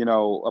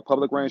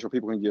range where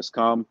people can just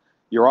come,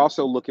 you're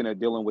also looking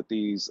at dealing with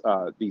these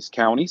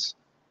counties,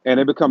 and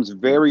it becomes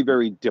very,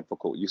 very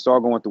difficult. You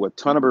start going through a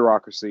ton of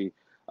bureaucracy,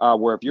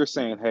 where if you're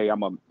saying, hey,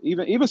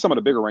 even some of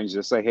the bigger ranges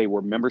that say, hey,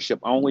 we're membership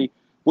only,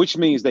 which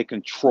means they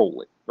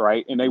control it,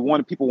 right? And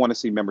people want to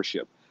see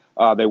membership.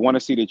 They want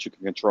to see that you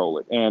can control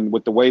it. And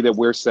with the way that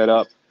we're set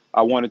up,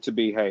 I want it to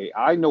be, hey,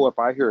 I know if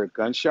I hear a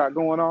gunshot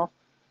going off,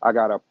 I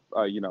got a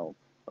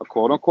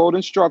quote unquote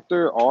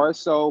instructor,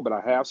 RSO, but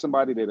I have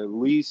somebody that at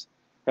least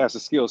has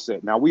a skill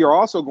set. Now, we are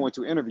also going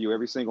to interview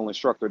every single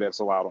instructor that's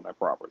allowed on that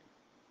property.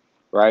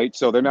 right?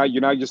 So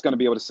you're not just going to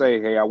be able to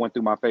say, hey, I went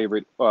through my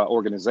favorite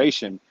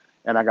organization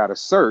and I got a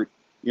cert.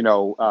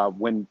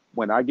 When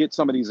I get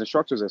some of these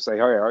instructors that say,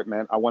 hey, all right,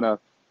 man, I want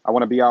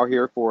to be out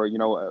here for,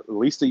 at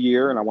least a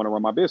year and I want to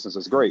run my business.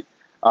 It's great.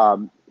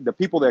 The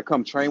people that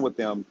come train with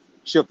them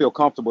should feel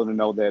comfortable to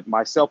know that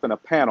myself and a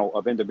panel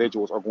of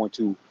individuals are going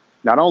to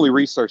not only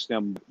research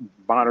them,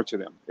 monitor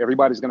them.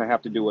 Everybody's going to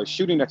have to do a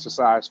shooting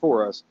exercise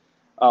for us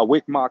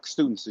with mock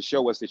students to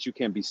show us that you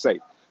can be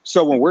safe.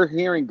 So when we're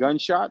hearing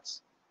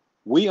gunshots,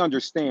 we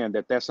understand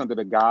that that's under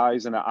the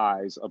guise and the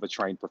eyes of a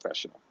trained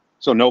professional.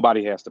 So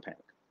nobody has to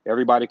panic.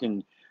 Everybody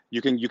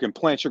you can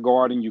plant your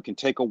garden, you can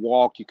take a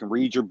walk, you can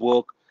read your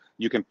book,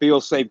 you can feel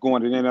safe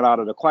going in and out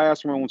of the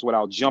classrooms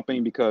without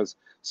jumping because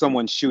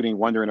someone's shooting,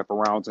 wondering if a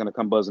round's going to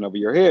come buzzing over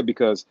your head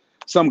because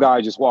some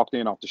guy just walked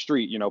in off the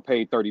street,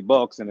 paid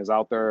 $30 and is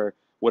out there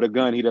with a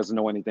gun he doesn't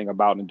know anything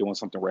about and doing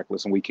something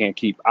reckless, and we can't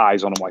keep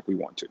eyes on him like we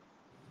want to.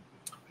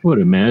 I would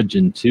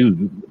imagine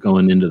too,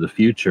 going into the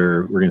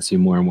future, we're going to see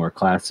more and more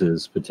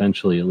classes,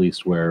 potentially at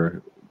least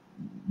where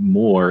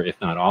more, if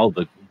not all,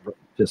 the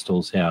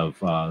pistols have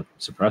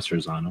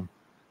suppressors on them,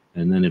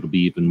 and then it'll be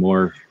even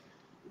more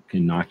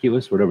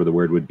innocuous, whatever the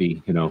word would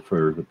be,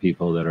 for the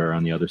people that are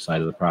on the other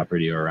side of the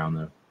property or around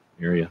the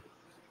area.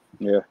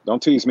 Yeah,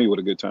 don't tease me with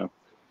a good time.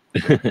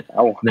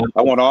 I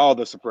want all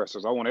the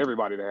suppressors. I want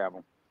everybody to have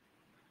them.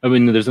 I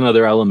mean, there's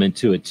another element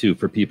to it too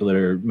for people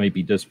that might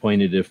be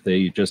disappointed if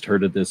they just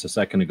heard of this a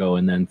second ago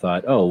and then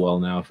thought, oh, well,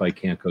 now if I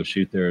can't go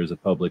shoot there as a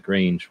public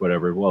range,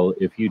 whatever. Well,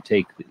 if you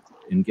take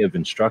and give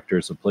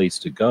instructors a place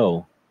to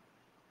go,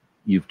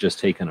 you've just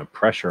taken a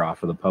pressure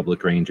off of the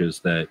public ranges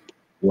that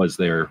was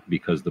there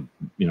because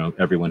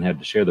everyone had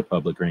to share the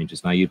public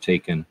ranges. Now you've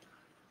taken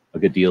a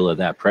good deal of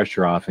that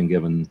pressure off and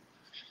given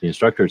the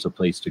instructors a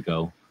place to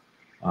go.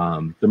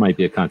 There might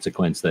be a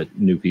consequence that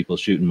new people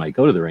shooting might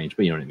go to the range,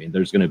 but you know what I mean?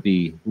 There's going to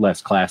be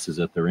less classes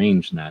at the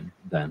range then.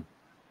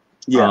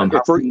 Yeah.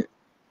 Go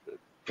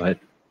ahead.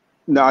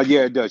 No,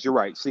 yeah, it does. You're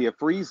right. See, it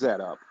frees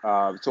that up.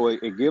 So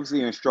it gives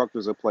the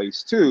instructors a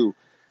place too.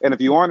 And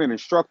if you aren't an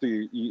instructor,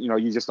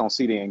 you just don't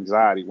see the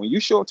anxiety. When you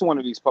show up to one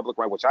of these public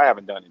range, which I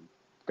haven't done in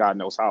God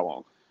knows how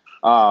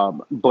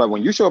long. But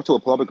when you show up to a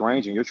public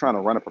range and you're trying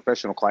to run a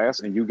professional class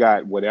and you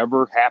got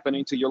whatever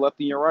happening to your left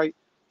and your right,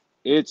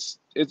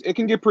 it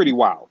can get pretty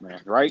wild, man,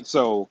 right?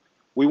 So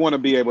we want to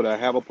be able to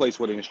have a place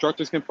where the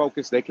instructors can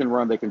focus, they can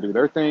run, they can do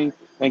their thing.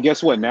 And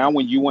guess what? Now,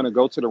 when you want to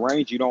go to the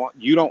range, you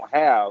don't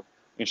have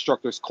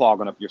instructors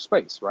clogging up your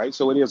space, right?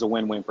 So it is a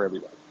win-win for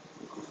everybody.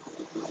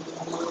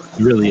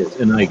 It really is.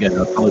 And again,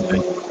 I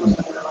apologize for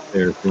someone out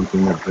there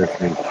thinking that this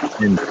is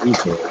 10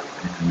 people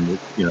and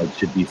it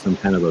should be some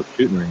kind of a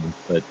shooting range,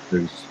 but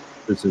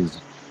this is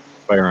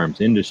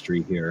firearms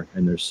industry here,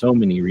 and there's so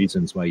many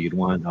reasons why you'd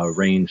want a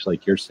range,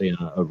 like you're saying,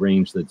 a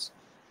range that's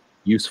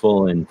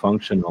useful and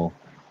functional,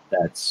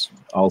 that's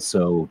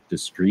also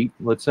discreet,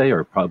 let's say,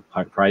 or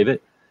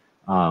private.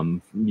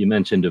 You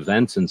mentioned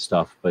events and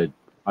stuff, but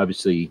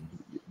obviously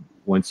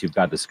once you've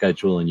got the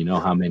schedule and you know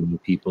how many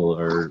people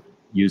are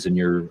using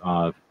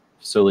your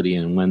facility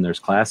and when there's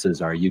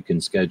classes are, you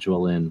can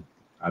schedule in,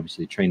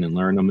 obviously, train and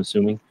learn, I'm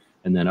assuming,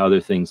 and then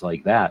other things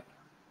like that.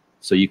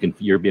 So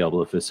you'll be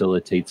able to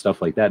facilitate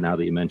stuff like that now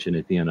that you mentioned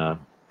it being a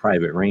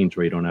private range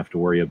where you don't have to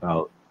worry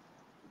about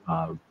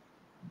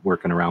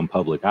working around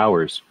public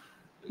hours.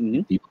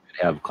 Mm-hmm. People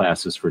could have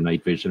classes for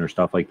night vision or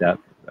stuff like that.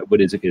 What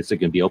is it? Is it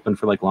going to be open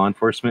for like law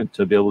enforcement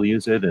to be able to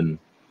use it, and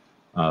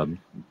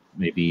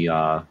maybe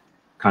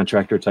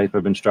contractor type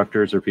of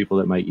instructors or people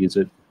that might use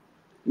it?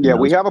 Yeah,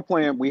 we have a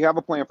plan. We have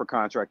a plan for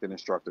contracted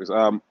instructors.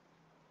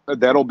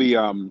 That'll be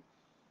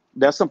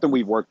that's something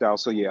we've worked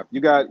out. So yeah,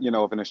 you got,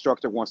 if an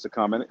instructor wants to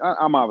come, and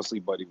I'm obviously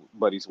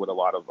buddies with a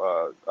lot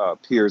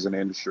of peers in the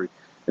industry,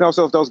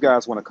 so if those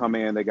guys want to come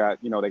in, they got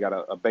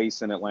a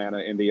base in Atlanta,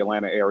 in the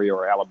Atlanta area,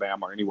 or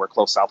Alabama, or anywhere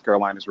close. South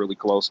Carolina is really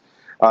close.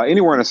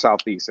 Anywhere in the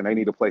Southeast, and they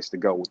need a place to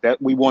go. That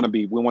we want to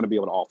be able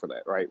to offer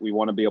that, right? We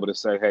want to be able to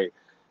say, hey,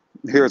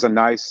 here's a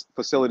nice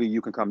facility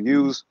you can come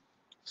use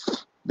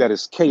that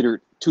is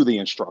catered to the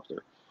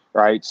instructor.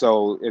 Right.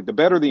 So the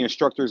better the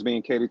instructor is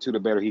being catered to, the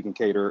better he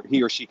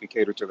or she can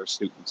cater to their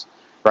students.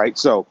 Right.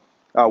 So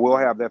we'll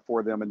have that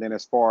for them. And then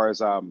as far as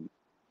what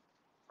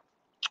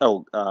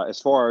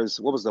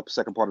was the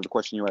second part of the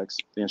question you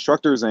asked? The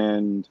instructors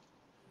and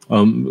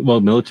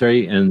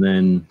military, and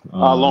then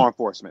law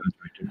enforcement.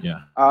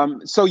 Yeah.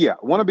 So yeah,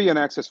 I want to be an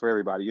access for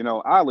everybody.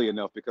 Oddly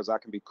enough, because I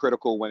can be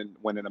critical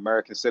when an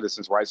American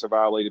citizen's rights are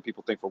violated,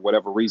 people think for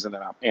whatever reason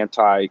that I'm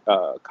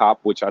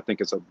anti-cop, which I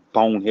think is a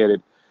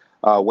boneheaded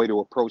way to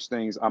approach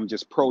things. I'm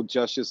just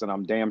pro-justice, and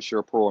I'm damn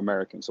sure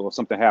pro-American. So if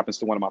something happens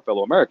to one of my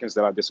fellow Americans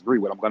that I disagree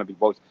with, I'm going to be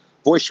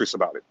boisterous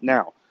about it.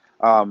 Now,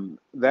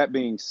 that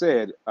being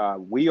said,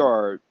 we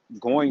are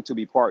going to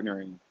be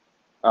partnering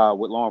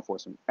with law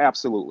enforcement.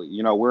 Absolutely.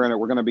 We're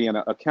going to be in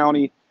a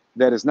county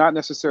that is not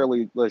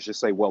necessarily, let's just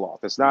say, well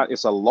off. It's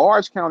a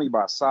large county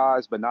by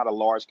size, but not a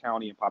large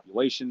county in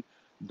population,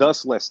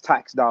 thus less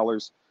tax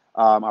dollars.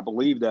 I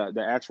believe that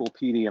the actual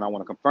PD, and I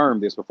want to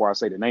confirm this before I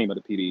say the name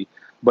of the PD,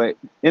 but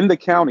in the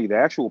county, the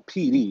actual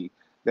PD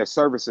that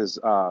services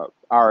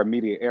our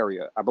immediate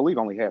area, I believe,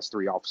 only has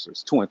 3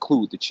 officers, to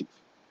include the chief.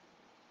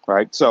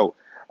 Right. So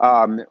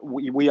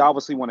we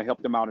obviously want to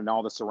help them out in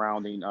all the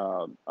surrounding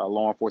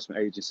law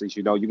enforcement agencies.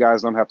 You know, you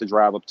guys don't have to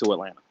drive up to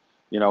Atlanta.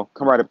 You know,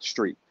 come right up the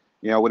street.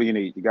 You know, what do you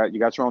need? You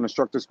got your own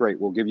instructors. Great.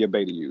 We'll give you a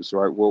beta use.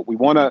 Right. Well, we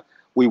want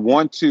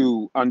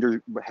to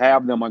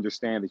have them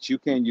understand that you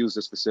can use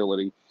this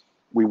facility.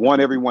 We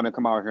want everyone to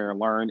come out here and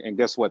learn. And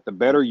guess what? The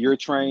better you're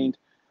trained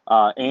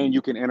and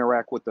you can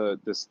interact with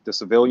the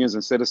civilians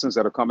and citizens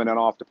that are coming in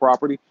off the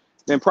property,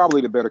 then probably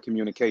the better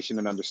communication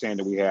and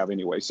understanding we have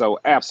anyway. So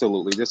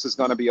absolutely, this is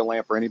going to be a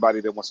land for anybody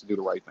that wants to do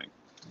the right thing.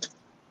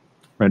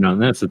 Right now,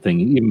 and that's the thing.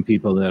 Even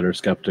people that are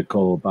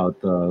skeptical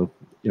about the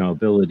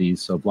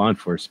abilities of law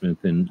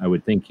enforcement, then I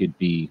would think you'd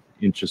be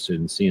interested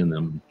in seeing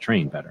them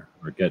train better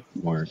or get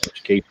more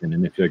education.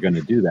 And if you're going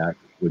to do that,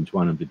 wouldn't you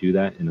want them to do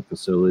that in a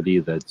facility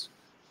that's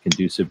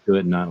conducive to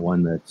it, not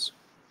one that's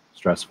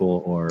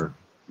stressful or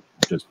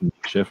just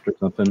shift or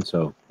something?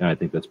 So yeah, I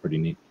think that's pretty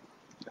neat.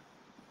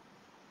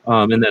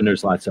 And then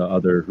there's lots of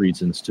other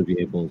reasons to be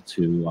able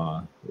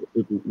to,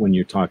 when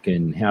you're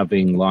talking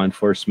having law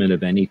enforcement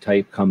of any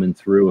type coming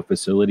through a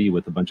facility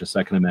with a bunch of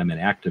Second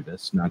Amendment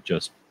activists, not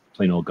just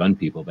plain old gun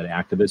people, but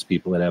activists,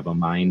 people that have a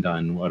mind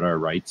on what our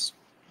rights,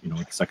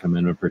 what the Second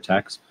Amendment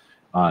protects.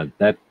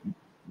 That,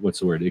 what's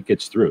the word? It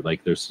gets through.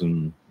 Like there's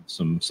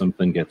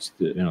something gets,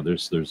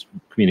 there's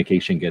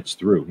communication gets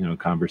through.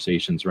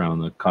 Conversations around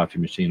the coffee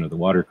machine or the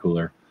water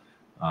cooler.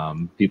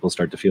 People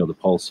start to feel the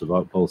pulse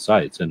of both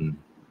sides, and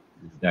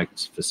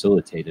that's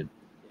facilitated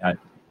at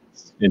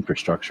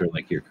infrastructure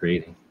like you're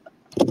creating.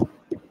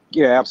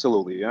 Yeah,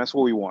 absolutely. And that's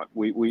what we want.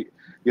 We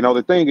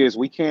the thing is,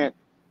 we can't,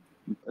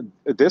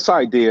 this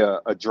idea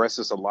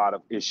addresses a lot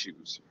of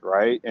issues,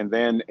 right? And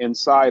then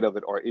inside of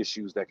it are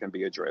issues that can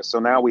be addressed. So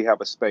now we have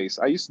a space.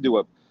 I used to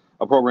do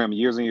a program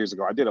years and years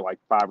ago. I did it like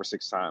 5 or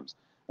 6 times,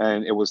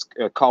 and it was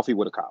Coffee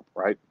with a Cop,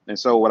 right? And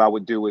so what I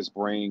would do is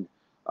bring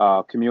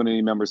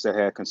community members that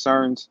had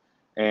concerns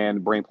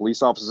and bring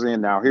police officers in.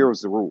 Now, here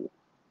was the rule.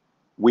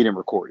 We didn't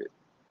record it,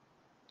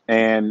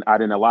 and I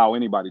didn't allow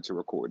anybody to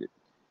record it.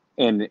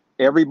 And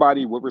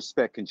everybody with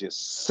respect can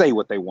just say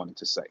what they wanted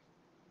to say,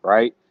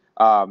 right?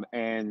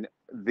 And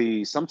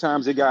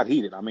sometimes it got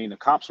heated. I mean, the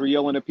cops were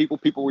yelling at people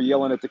were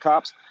yelling at the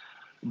cops,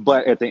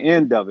 but at the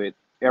end of it,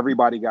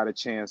 everybody got a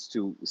chance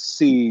to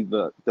see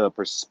the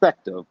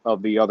perspective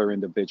of the other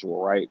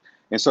individual, right?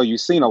 And so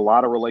you've seen a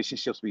lot of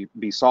relationships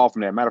be solved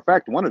from that. Matter of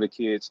fact, one of the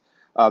kids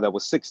that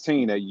was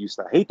 16 that used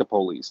to hate the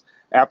police,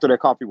 after that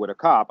Coffee with a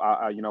Cop,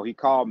 he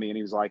called me and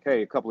he was like,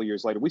 hey, a couple of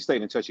years later, we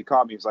stayed in touch. He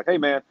called me. He was like, hey,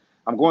 man,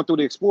 I'm going through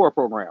the Explorer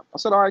program. I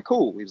said, all right,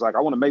 cool. He's like, I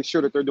want to make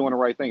sure that they're doing the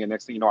right thing. And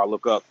next thing you know, I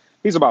look up,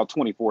 he's about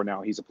 24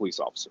 now. He's a police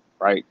officer,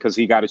 right? Because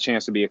he got a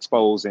chance to be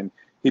exposed and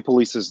he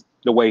polices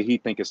the way he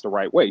thinks is the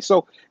right way.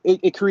 So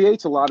it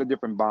creates a lot of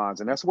different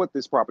bonds. And that's what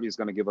this property is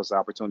going to give us the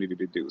opportunity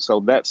to do. So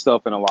that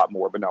stuff and a lot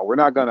more. But no, we're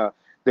not going to.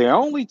 The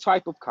only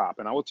type of cop,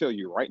 and I will tell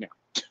you right now,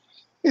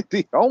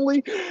 the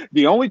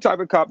only type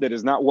of cop that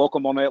is not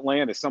welcome on that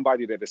land is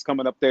somebody that is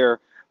coming up there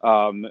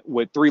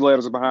with 3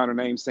 letters behind their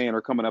name saying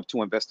they're coming up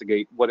to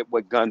investigate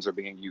what guns are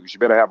being used. You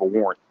better have a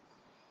warrant.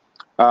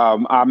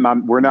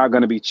 We're not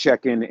going to be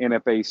checking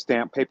NFA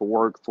stamp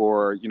paperwork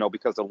for,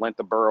 because of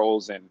length of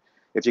barrels and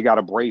if you got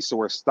a brace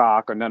or a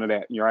stock or none of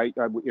that, right?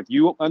 If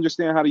you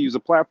understand how to use a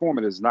platform,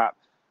 it is not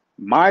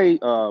my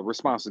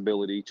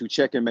responsibility to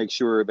check and make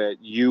sure that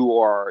you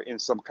are in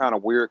some kind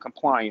of weird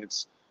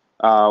compliance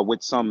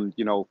with some,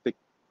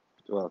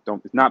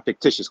 not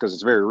fictitious because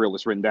it's very real,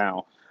 it's written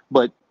down,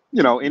 but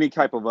any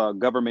type of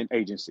government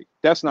agency.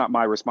 That's not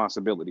my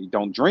responsibility.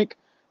 Don't drink,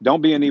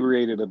 don't be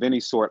inebriated of any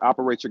sort,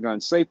 operate your gun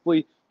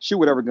safely, shoot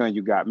whatever gun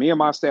you got. Me and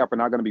my staff are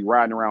not going to be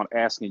riding around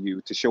asking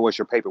you to show us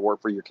your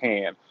paperwork for your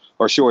can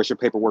or show us your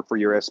paperwork for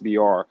your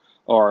SBR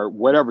or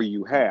whatever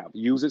you have.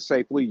 Use it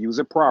safely, use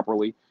it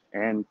properly,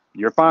 and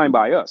you're fine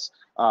by us.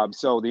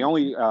 So the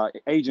only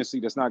agency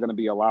that's not going to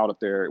be allowed up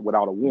there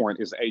without a warrant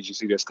is the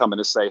agency that's coming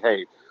to say,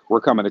 hey,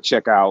 we're coming to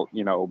check out,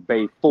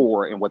 Bay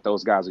 4 and what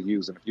those guys are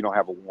using. If you don't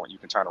have a warrant, you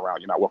can turn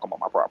around. You're not welcome on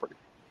my property.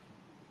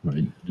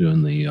 Right.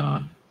 Doing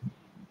the,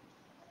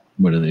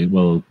 what are they?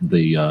 Well,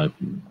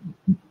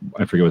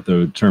 I forget what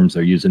the terms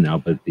they're using now,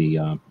 but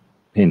the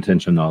paying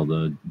attention to all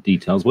the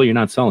details. Well, you're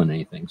not selling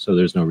anything, so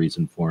there's no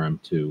reason for them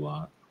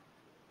to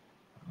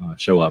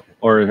show up.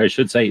 Or I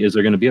should say, is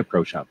there going to be a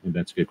pro shop? Maybe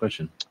that's a good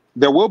question.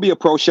 There will be a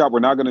pro shop. We're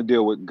not going to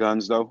deal with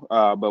guns, though,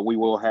 but we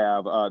will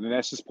have, and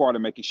that's just part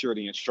of making sure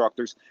the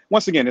instructors,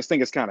 once again, this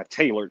thing is kind of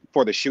tailored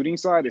for the shooting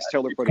side. It's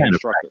tailored for the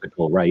instructor.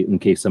 Practical, right? In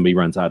case somebody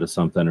runs out of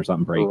something or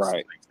something breaks.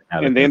 Right.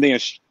 And then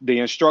the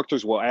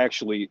instructors will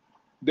actually,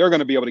 they're going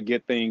to be able to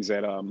get things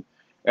at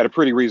a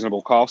pretty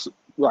reasonable cost,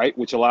 right?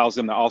 Which allows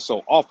them to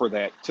also offer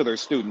that to their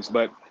students.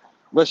 But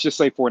let's just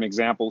say, for an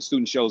example,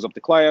 student shows up to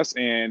class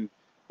and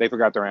they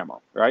forgot their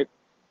ammo, right?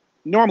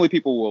 Normally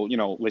people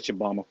will, let you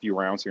bum a few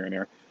rounds here and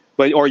there.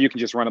 Or you can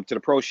just run up to the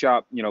pro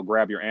shop,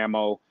 grab your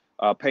ammo,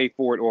 pay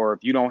for it. Or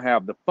if you don't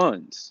have the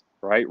funds,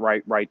 right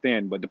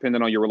then. But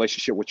depending on your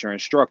relationship with your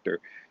instructor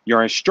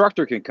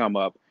can come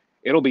up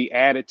it'll be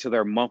added to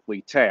their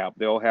monthly tab.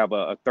 They'll have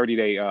a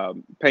 30-day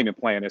payment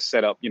plan that's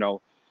set up,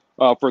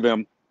 for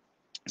them,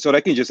 so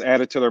they can just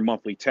add it to their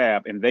monthly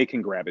tab and they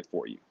can grab it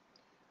for you,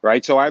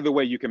 right? So either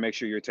way, you can make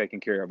sure you're taken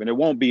care of, and it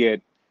won't be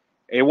at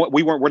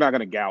we're not going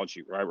to gouge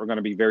you, right? We're going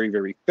to be very,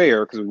 very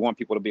fair because we want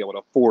people to be able to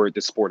afford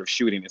the sport of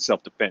shooting and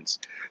self-defense.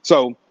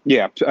 So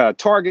yeah,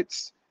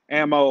 targets,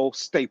 ammo,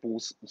 staple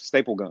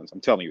guns. I'm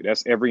telling you,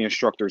 that's every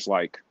instructor's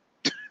like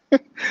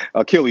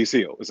Achilles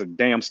heel. It's a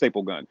damn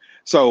staple gun.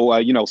 So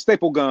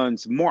staple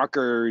guns,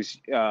 markers,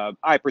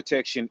 eye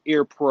protection,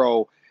 ear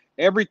pro,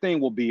 everything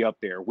will be up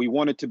there. We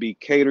want it to be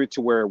catered to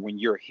where when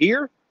you're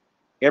here,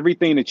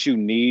 everything that you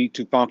need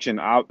to function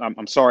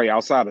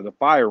outside of the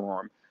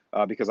firearm,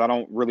 because I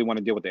don't really want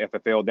to deal with the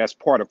FFL. That's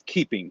part of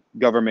keeping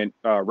government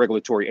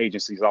regulatory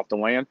agencies off the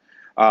land.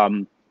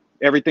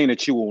 Everything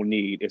that you will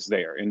need is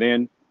there. And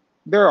then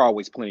there are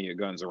always plenty of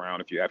guns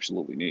around if you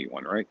absolutely need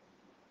one, right?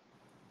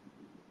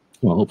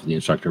 Well, hopefully the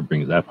instructor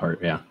brings that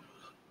part, yeah.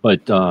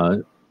 But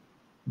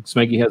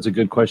Smeggy has a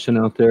good question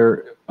out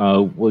there.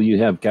 Will you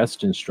have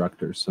guest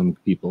instructors? Some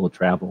people will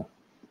travel.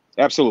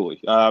 Absolutely.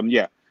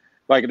 Yeah.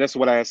 Like that's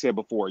what I said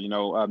before,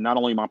 not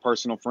only my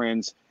personal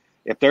friends,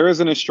 if there is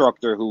an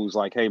instructor who's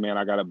like, hey man,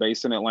 I got a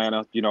base in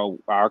Atlanta,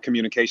 our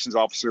communications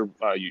officer,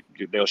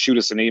 they'll shoot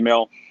us an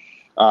email.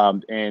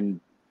 And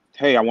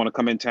hey, I want to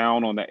come in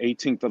town on the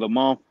 18th of the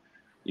month.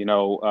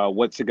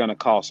 What's it going to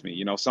cost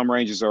me? Some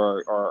ranges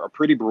are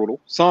pretty brutal.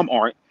 Some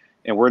aren't.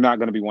 And we're not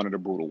going to be one of the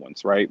brutal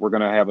ones, right? We're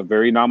going to have a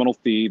very nominal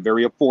fee,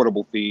 very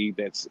affordable fee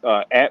that's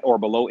at or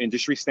below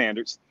industry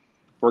standards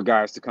for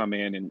guys to come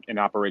in and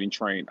operate and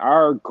train.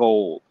 Our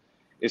goal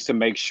is to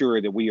make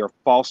sure that we are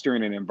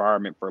fostering an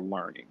environment for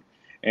learning.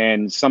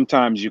 And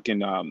sometimes you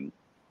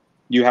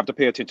have to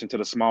pay attention to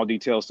the small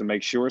details to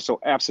make sure. So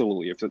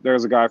absolutely, if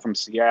there's a guy from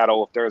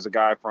Seattle, if there's a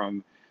guy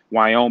from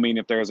Wyoming,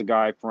 if there's a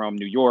guy from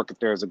New York, if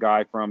there's a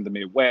guy from the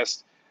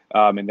Midwest,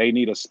 and they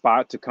need a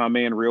spot to come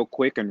in real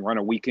quick and run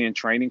a weekend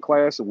training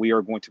class, we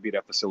are going to be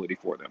that facility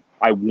for them.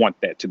 I want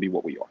that to be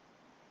what we are.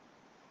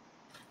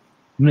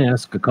 I'm going to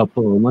ask a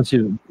couple, unless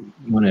you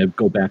want to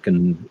go back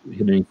and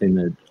hit anything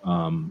that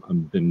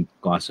I've been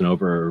glossing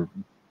over or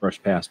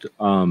brushed past.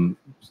 I'm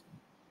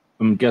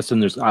guessing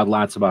there's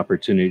lots of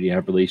opportunity to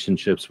have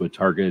relationships with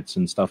targets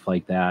and stuff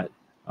like that.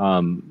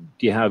 Do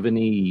you have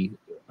any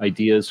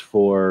ideas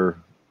for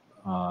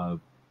how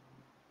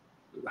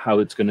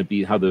it's going to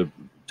be, how the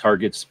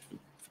targets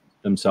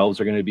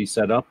themselves are going to be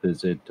set up?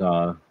 Is it,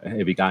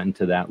 have you gotten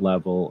to that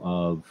level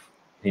of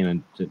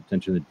paying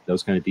attention to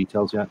those kind of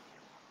details yet?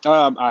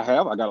 I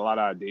got a lot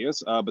of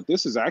ideas, but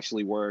this is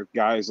actually where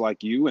guys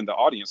like you and the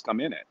audience come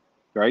in at,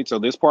 right? So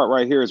this part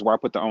right here is where I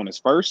put the onus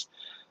first.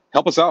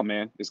 Help us out,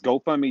 man. It's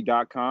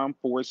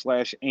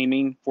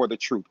GoFundMe.com/aiming for the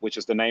truth, which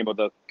is the name of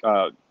the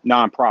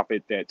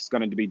nonprofit that's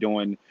going to be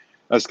doing,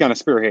 it's kind of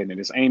spearheading it.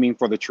 It's aiming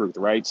for the truth,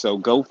 right? So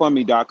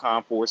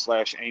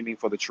GoFundMe.com/aiming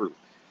for the truth.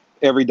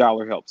 Every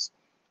dollar helps.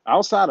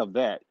 Outside of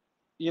that,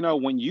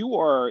 when you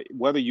are,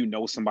 whether you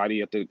know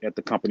somebody at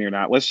the company or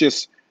not, let's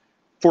just,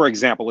 for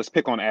example, let's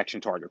pick on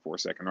Action Target for a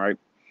second, right?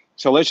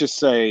 So let's just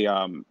say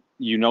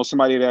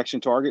somebody at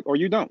Action Target, or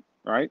you don't,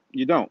 right?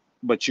 You don't.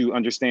 But you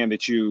understand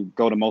that you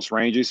go to most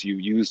ranges, you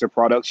use their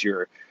products,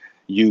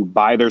 you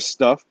buy their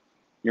stuff.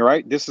 You're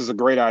right. This is a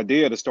great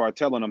idea to start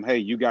telling them, hey,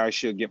 you guys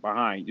should get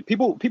behind.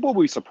 People will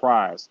be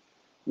surprised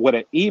what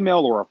an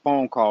email or a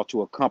phone call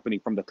to a company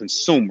from the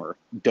consumer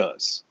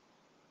does.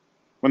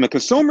 When the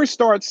consumer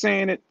starts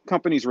saying it,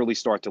 companies really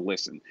start to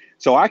listen.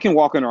 So I can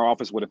walk in our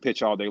office with a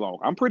pitch all day long.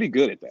 I'm pretty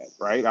good at that,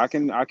 right? I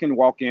can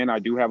walk in. I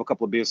do have a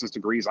couple of business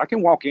degrees. I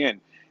can walk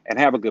in and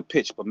have a good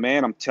pitch. But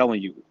man, I'm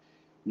telling you,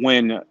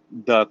 when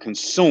the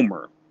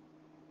consumer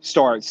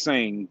starts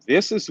saying,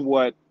 this is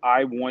what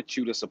I want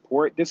you to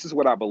support, this is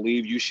what I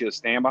believe you should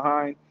stand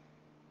behind,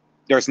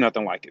 there's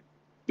nothing like it.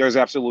 There's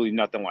absolutely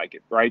nothing like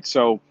it, right?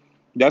 So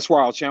that's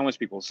where I'll challenge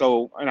people.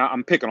 So, and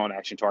I'm picking on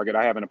Action Target.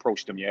 I haven't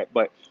approached them yet,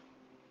 but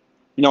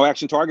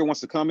Action Target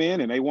wants to come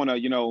in and they want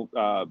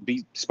to,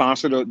 be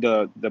sponsored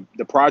the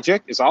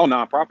project. It's all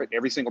nonprofit.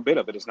 Every single bit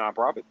of it is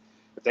nonprofit.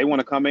 If they want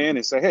to come in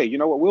and say, hey, you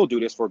know what, we'll do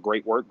this for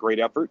great work, great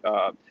effort,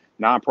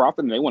 nonprofit,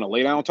 and they want to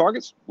lay down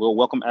targets, we'll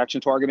welcome Action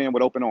Target in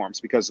with open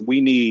arms, because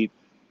we're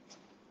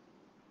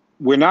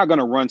not going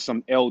to run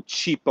some El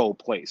Cheapo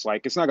place.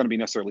 Like, it's not going to be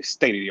necessarily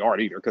state of the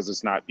art either, because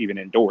it's not even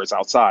indoors,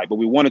 outside, but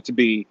we want it to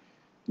be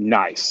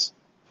nice,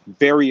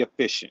 very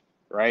efficient,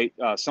 right?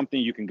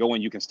 Something you can go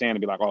in, you can stand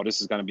and be like, oh,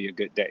 this is going to be a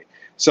good day.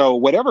 So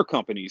whatever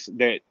companies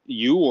that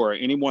you or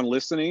anyone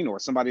listening or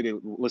somebody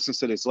that listens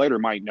to this later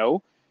might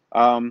know,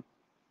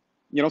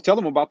 tell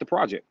them about the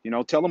project,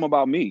 tell them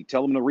about me,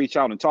 tell them to reach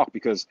out and talk,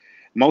 because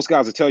most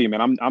guys will tell you,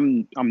 man,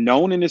 I'm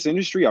known in this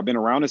industry. I've been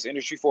around this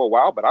industry for a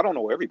while, but I don't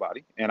know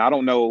everybody, and I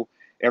don't know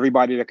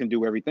everybody that can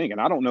do everything.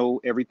 And I don't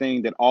know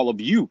everything that all of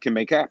you can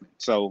make happen.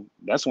 So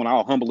that's when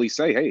I'll humbly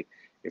say, hey,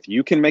 if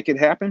you can make it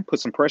happen, put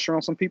some pressure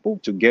on some people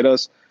to get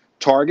us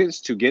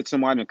targets, to get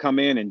someone to come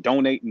in and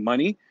donate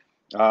money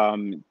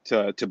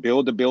to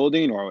build the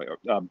building, or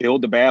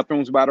build the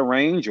bathrooms by the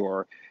range,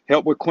 or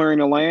help with clearing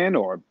the land,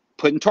 or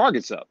putting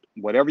targets up.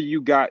 Whatever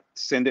you got,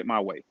 send it my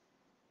way.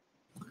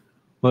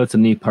 Well, it's a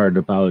neat part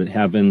about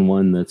having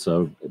one that's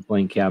a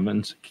blank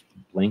canvas,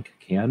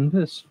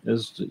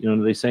 as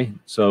they say.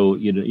 So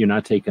you're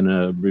not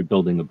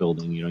rebuilding a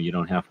building. You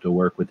don't have to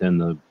work within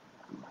the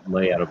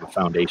layout of a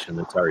foundation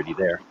that's already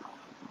there.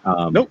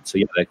 Nope. So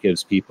yeah, that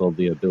gives people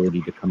the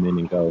ability to come in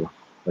and go,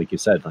 like you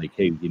said, like,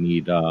 hey, you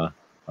need a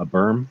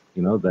berm,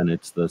 then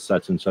it's the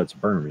such and such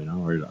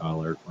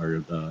berm,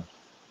 or the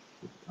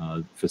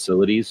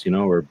facilities,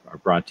 are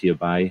brought to you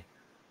by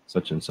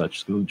such and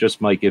such.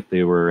 Just like if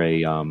they were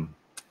a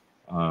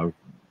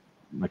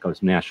like a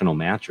national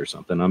match or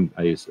something,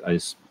 I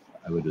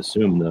would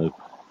assume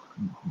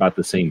about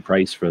the same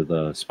price for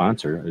the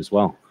sponsor as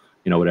well.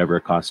 Whatever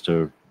it costs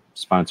to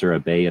sponsor a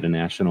bay at a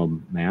national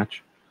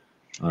match.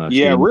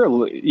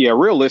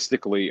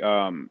 Realistically,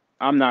 I'm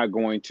not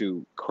going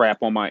to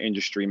crap on my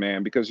industry,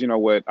 man, because you know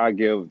what? I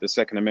give the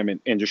Second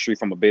Amendment industry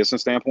from a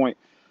business standpoint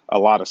a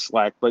lot of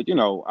slack, but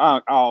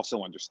I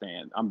also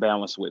understand. I'm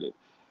balanced with it.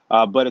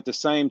 But at the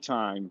same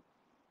time,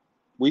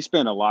 we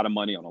spend a lot of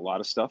money on a lot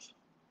of stuff.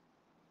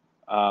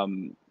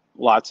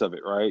 Lots of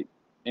it, right?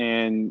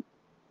 And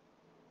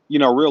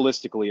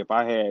realistically, if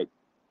I had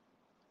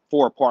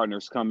 4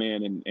 partners come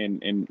in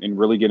and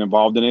really get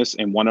involved in this,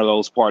 and one of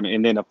those partners,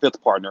 and then a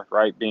 5th partner,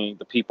 right, being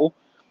the people,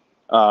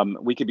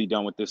 we could be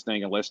done with this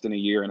thing in less than a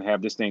year and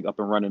have this thing up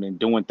and running and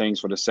doing things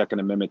for the Second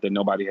Amendment that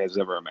nobody has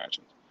ever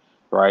imagined,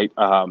 right?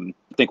 I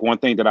think one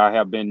thing that I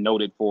have been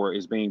noted for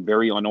is being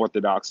very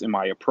unorthodox in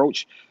my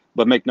approach,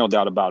 but make no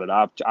doubt about it,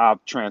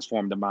 I've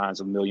transformed the minds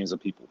of millions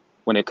of people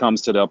when it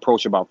comes to the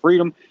approach about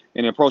freedom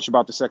and the approach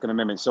about the Second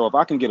Amendment. So if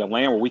I can get a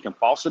land where we can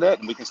foster that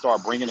and we can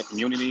start bringing the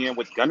community in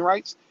with gun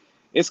rights,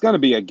 it's going to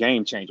be a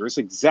game changer. It's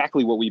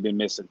exactly what we've been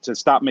missing, to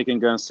stop making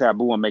guns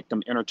taboo and make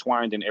them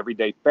intertwined in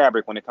everyday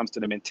fabric when it comes to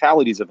the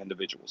mentalities of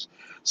individuals.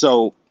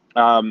 So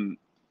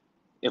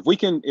if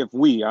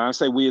I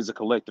say we as a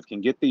collective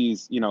can get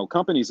these,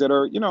 companies that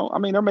are,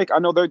 I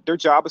know their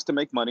job is to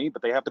make money,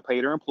 but they have to pay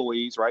their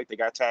employees, right? They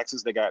got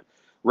taxes, they got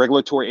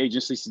regulatory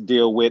agencies to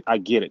deal with. I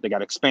get it. They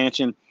got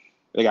expansion.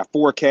 They got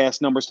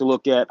forecast numbers to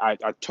look at. I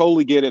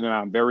totally get it. And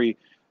I'm very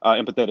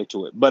empathetic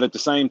to it. But at the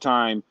same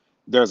time,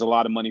 there's a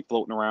lot of money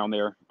floating around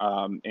there.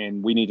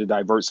 And we need to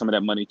divert some of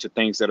that money to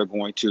things that are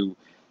going to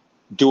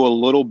do a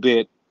little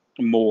bit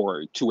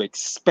more to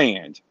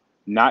expand,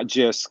 not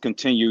just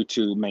continue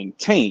to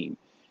maintain,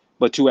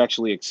 but to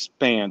actually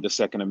expand the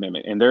Second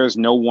Amendment. And there is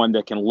no one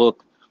that can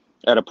look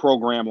at a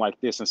program like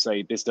this and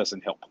say, this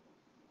doesn't help,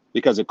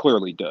 because it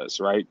clearly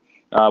does, right?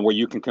 Where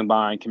you can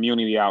combine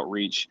community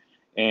outreach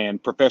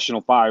and professional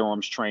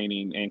firearms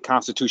training and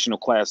constitutional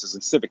classes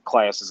and civic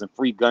classes and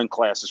free gun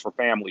classes for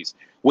families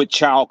with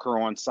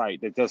childcare on site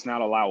that does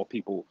not allow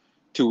people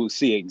to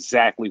see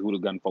exactly who the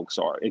gun folks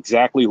are,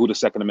 exactly who the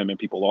Second Amendment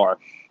people are,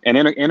 and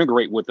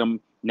integrate with them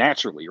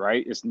naturally,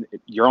 right?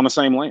 You're on the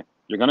same land.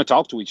 You're going to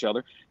talk to each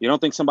other. You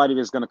don't think somebody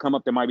that's going to come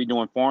up that might be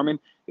doing farming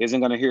isn't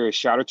going to hear a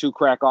shot or two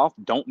crack off,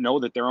 don't know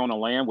that they're on a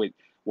land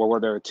where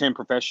there are 10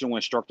 professional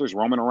instructors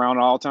roaming around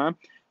all the time?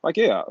 Like,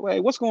 yeah,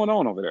 hey, what's going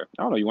on over there?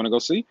 I don't know. You want to go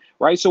see?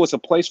 Right. So it's a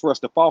place for us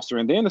to foster.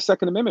 And then the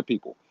Second Amendment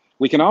people,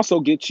 we can also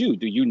get you.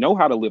 Do you know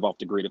how to live off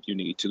the grid if you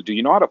need to? Do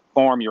you know how to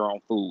farm your own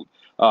food,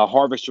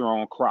 harvest your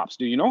own crops?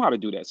 Do you know how to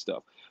do that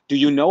stuff? Do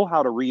you know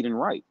how to read and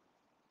write?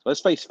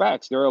 Let's face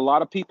facts. There are a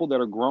lot of people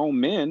that are grown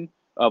men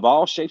of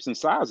all shapes and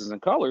sizes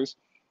and colors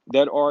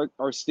that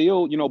are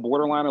still,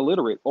 borderline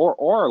illiterate or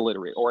are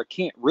illiterate or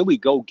can't really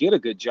go get a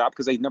good job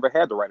because they've never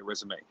had to write a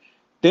resume.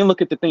 Then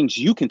look at the things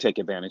you can take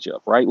advantage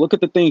of, right? Look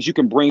at the things you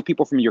can bring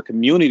people from your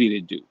community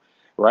to do,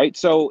 right?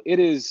 So it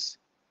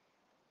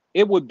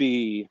would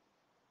be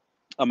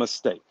a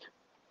mistake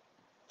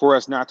for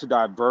us not to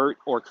divert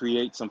or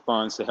create some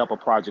funds to help a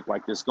project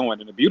like this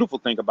going. And the beautiful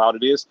thing about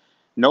it is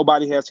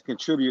nobody has to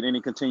contribute any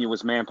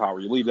continuous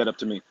manpower. You leave that up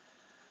to me.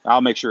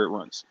 I'll make sure it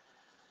runs.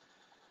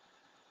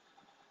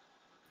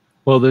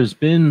 Well, I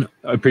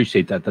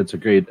appreciate that. That's a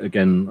great,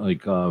 again,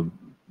 like,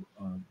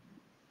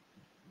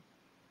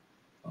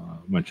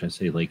 what should I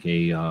say, like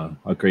a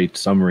great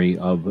summary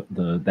of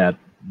that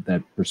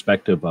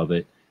perspective of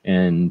it.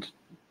 And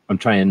I'm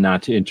trying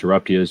not to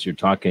interrupt you as you're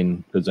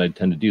talking, because I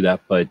tend to do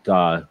that, but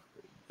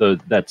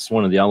that's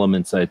one of the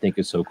elements that I think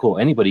is so cool.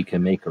 Anybody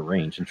can make a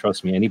range, and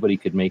trust me, anybody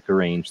could make a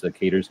range that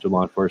caters to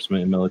law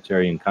enforcement and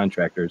military and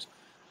contractors,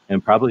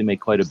 and probably make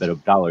quite a bit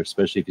of dollars,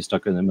 especially if you're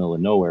stuck in the middle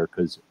of nowhere,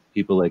 because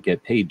people that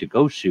get paid to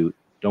go shoot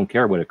don't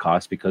care what it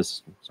costs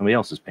because somebody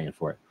else is paying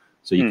for it.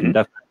 So you can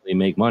definitely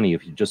make money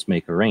if you just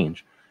make a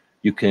range.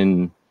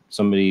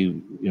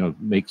 Somebody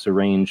makes a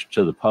range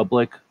to the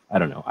public. I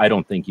don't know. I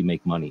don't think you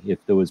make money.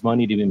 If there was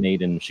money to be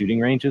made in shooting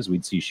ranges,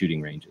 we'd see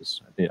shooting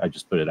ranges. I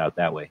just put it out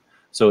that way.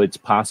 So it's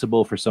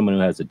possible for someone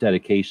who has a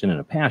dedication and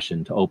a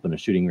passion to open a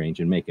shooting range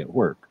and make it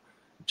work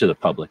to the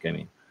public. I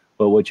mean,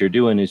 but what you're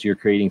doing is you're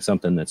creating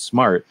something that's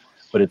smart,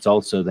 but it's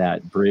also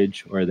that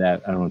bridge, or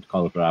that, I don't want to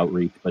call it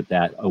outreach, but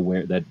that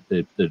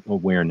the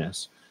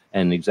awareness.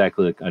 And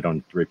exactly, like, I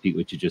don't repeat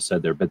what you just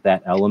said there, but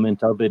that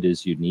element of it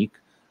is unique.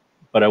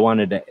 But I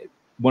wanted to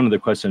one of the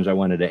questions I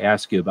wanted to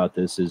ask you about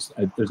this is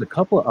there's a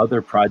couple of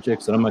other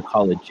projects that I'm going to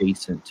call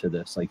adjacent to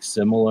this, like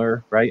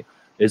similar, right?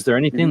 Is there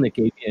anything that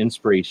gave you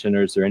inspiration,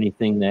 or is there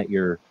anything that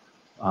you're,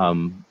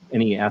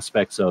 any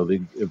aspects of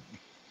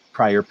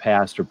prior,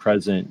 past, or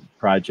present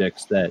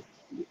projects that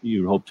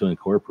you hope to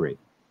incorporate?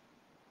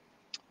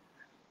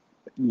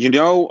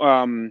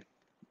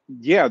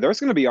 Yeah, there's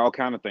going to be all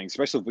kind of things,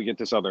 especially if we get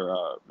this other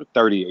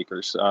 30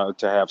 acres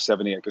to have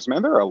 70 acres.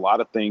 Man, there are a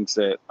lot of things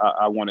that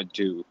I want to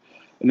do.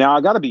 Now,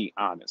 I got to be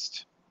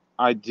honest.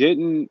 I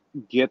didn't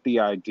get the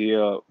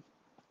idea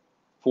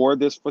for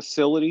this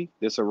facility,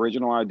 this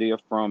original idea,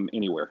 from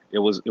anywhere. It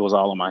was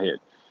all in my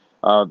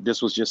head.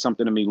 This was just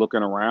something to me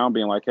looking around,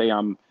 being like, hey,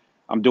 I'm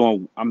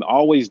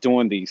always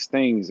doing these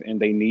things, and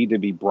they need to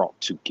be brought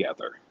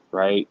together,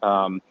 right?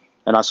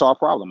 And I saw a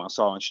problem. I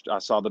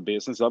saw the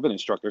business of it,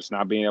 instructors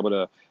not being able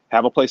to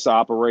have a place to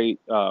operate,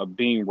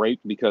 being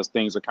raped because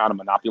things are kind of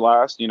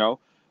monopolized,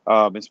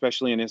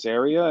 especially in this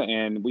area.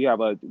 And we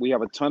have a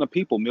ton of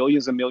people,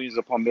 millions and millions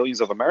upon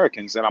millions of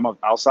Americans, and I'm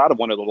outside of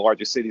one of the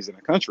largest cities in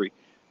the country,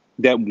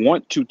 that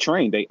want to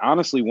train. They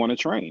honestly want to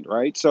train,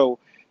 right? So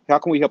how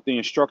can we help the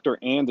instructor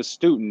and the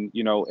student,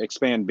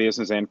 expand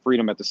business and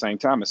freedom at the same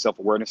time, and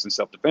self-awareness and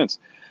self-defense?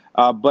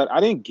 But I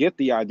didn't get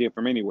the idea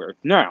from anywhere.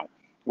 Now,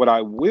 what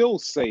I will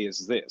say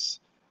is this: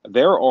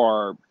 there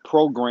are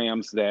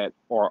programs that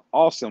are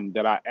awesome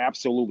that I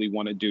absolutely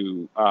want to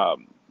do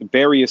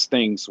various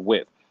things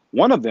with.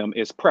 One of them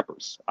is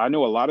preppers. I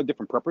know a lot of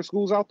different prepper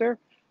schools out there.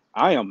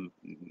 I'm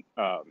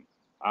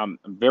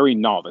very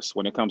novice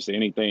when it comes to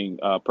anything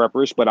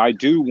prepperish, but I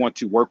do want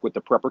to work with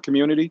the prepper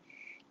community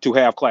to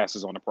have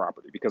classes on the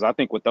property, because I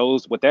think what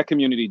that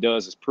community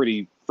does is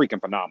pretty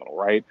freaking phenomenal,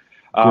 right?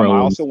 I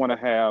also want to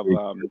have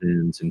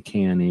and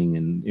canning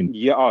and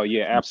yeah, oh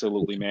yeah,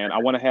 absolutely, man. I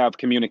want to have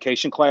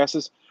communication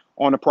classes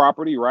on the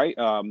property, right?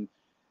 And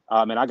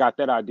I got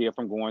that idea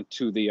from going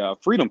to the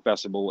Freedom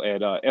Festival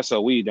at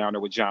SOE down there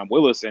with John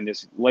Willis, and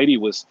this lady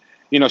was,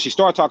 she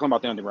started talking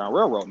about the Underground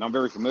Railroad, and I'm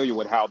very familiar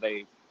with how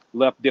they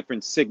left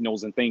different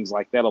signals and things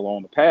like that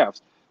along the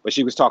paths. But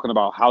she was talking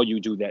about how you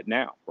do that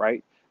now,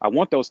 right? I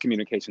want those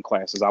communication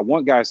classes. I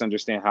want guys to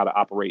understand how to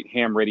operate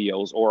ham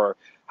radios, or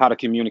how to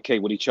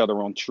communicate with each other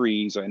on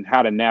trees, and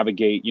how to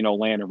navigate,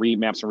 land, and read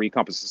maps and read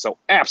compasses. So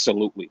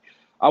absolutely,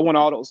 I want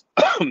all those,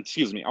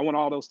 excuse me, I want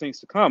all those things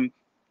to come.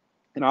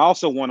 And I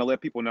also want to let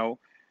people know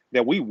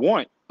that we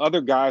want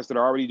other guys that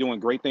are already doing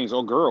great things,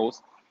 or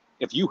girls.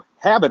 If you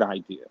have an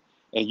idea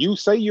and you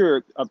say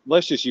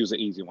let's just use an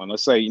easy one.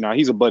 Let's say,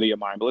 he's a buddy of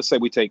mine, but let's say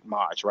we take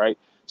Maj, right?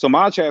 So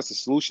Maj has the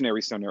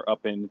Solutionary Center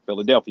up in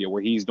Philadelphia,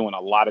 where he's doing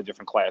a lot of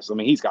different classes. I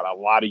mean, he's got a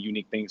lot of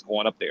unique things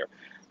going up there,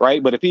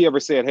 right? But if he ever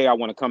said, hey, I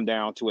want to come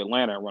down to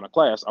Atlanta and run a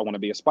class, I want to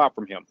be a spot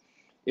from him.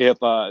 If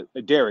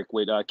Derek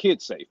with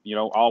KidSafe,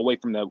 all the way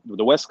from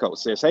the West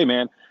Coast, says, hey,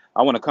 man,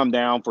 I want to come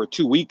down for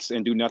 2 weeks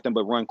and do nothing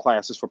but run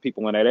classes for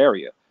people in that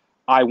area,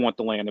 I want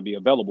the land to be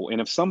available.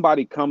 And if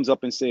somebody comes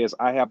up and says,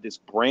 I have this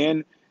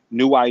brand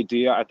new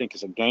idea, I think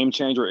it's a game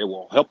changer, it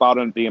will help out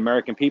the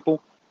American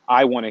people,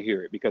 I want to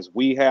hear it, because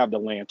we have the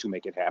land to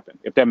make it happen,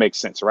 if that makes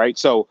sense, right?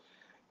 So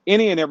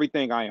any and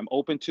everything I am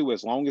open to,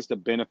 as long as the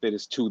benefit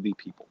is to the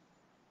people.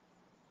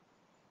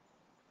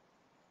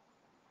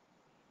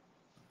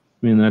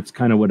 I mean, that's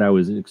kind of what I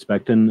was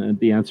expecting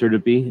the answer to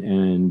be.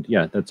 And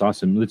yeah, that's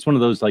awesome. It's one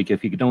of those, like,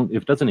 if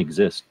it doesn't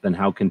exist, then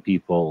how can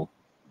people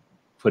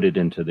put it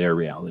into their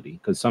reality?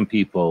 Because some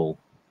people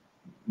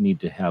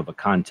need to have a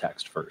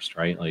context first,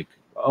 right? Like,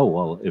 oh,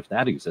 well, if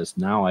that exists,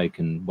 now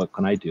what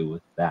can I do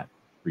with that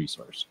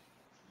resource?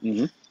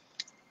 Mm-hmm.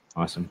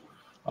 Awesome.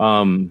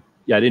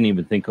 Yeah, I didn't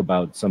even think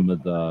about some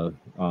of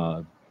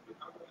the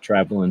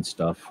travel and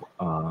stuff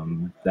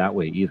that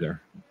way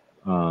either.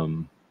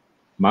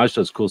 Maj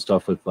does cool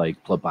stuff with like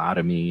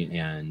phlebotomy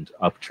and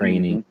up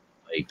training,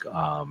 like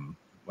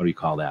what do you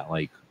call that?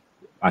 Like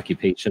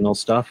occupational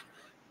stuff.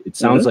 It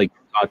sounds like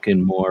you're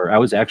talking more. I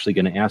was actually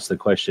going to ask the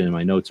question in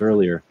my notes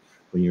earlier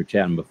when you were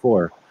chatting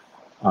before,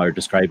 or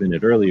describing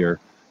it earlier.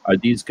 Are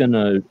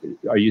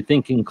you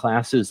thinking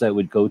classes that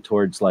would go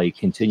towards like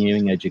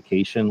continuing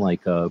education,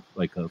 like a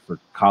for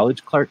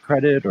college clerk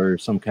credit or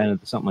something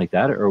like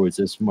that, or was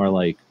this more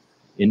like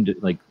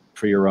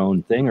for your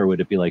own thing, or would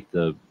it be like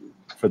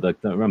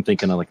I'm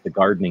thinking of like the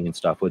gardening and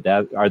stuff.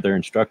 Are there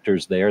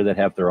instructors there that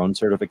have their own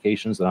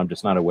certifications that I'm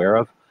just not aware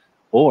of?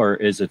 Or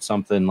is it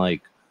something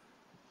like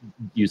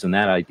using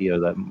that idea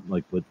that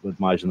like with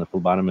Maj and the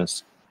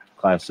phlebotomist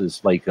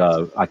classes, like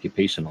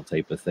occupational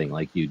type of thing,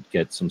 like you'd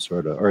get some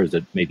sort of, or is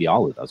it maybe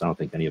all of those? I don't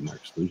think any of them are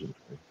exclusionary.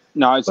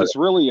 No, it's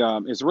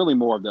really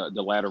more of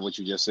the latter, what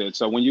you just said.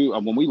 So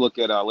when we look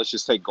at let's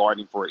just take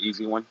gardening for an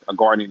easy one,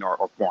 gardening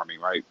or farming,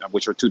 right,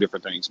 which are two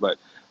different things. But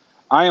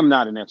I am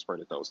not an expert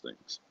at those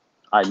things.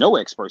 I know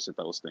experts at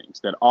those things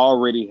that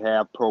already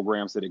have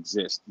programs that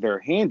exist. Their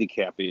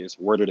handicap is,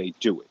 where do they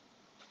do it?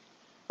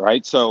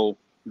 Right. So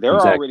they're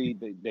already,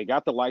 they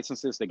got the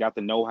licenses, they got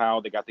the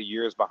know-how, they got the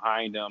years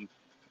behind them.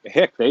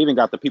 Heck, they even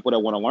got the people that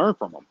want to learn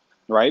from them.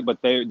 right?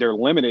 But they're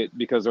limited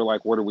because they're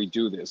like, where do we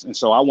do this? And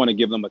so I want to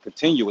give them a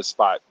continuous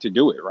spot to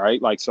do it,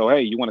 right? Like, so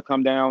hey, you want to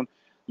come down,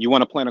 you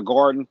want to plant a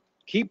garden,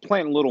 keep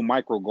planting little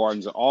micro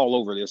gardens all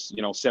over this,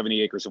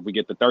 70 acres if we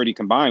get the 30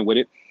 combined with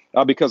it.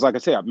 Because like I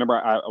said, I remember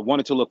I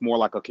wanted to look more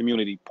like a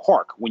community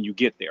park when you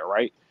get there,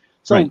 right?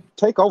 So Right.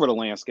 take over the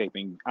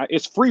landscaping.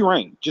 It's free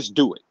reign. Just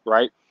do it,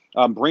 right?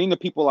 Bring the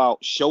people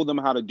out, show them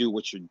how to do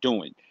what you're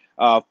doing.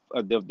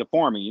 The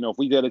farming, if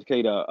we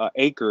dedicate a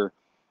acre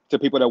to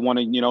people that want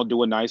to,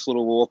 do a nice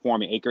little rural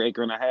farming, acre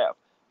and a half,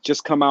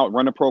 just come out,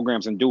 run the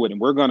programs and do it. And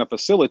we're going to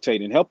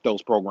facilitate and help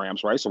those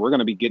programs, right? So we're going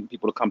to be getting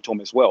people to come to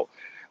them as well.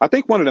 I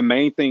think one of the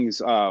main things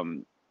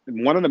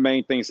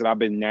that I've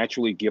been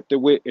naturally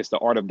gifted with is the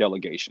art of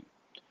delegation.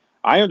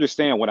 I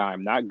understand what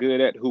I'm not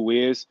good at, who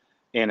is,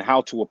 and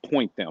how to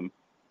appoint them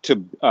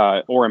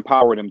to or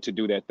empower them to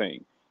do that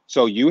thing.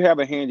 So you have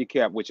a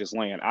handicap, which is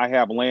land. I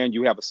have land.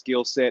 You have a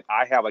skill set.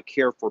 I have a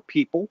care for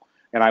people,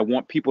 and I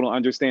want people to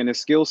understand this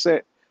skill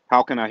set.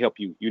 How can I help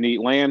you? You need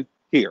land?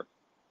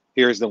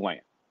 Here's the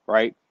land,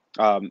 right?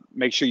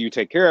 Make sure you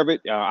take care of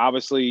it.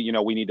 Obviously,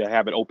 we need to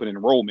have it open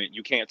enrollment.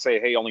 You can't say,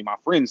 hey, only my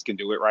friends can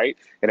do it, right?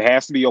 It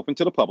has to be open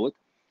to the public,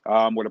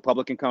 where the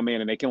public can come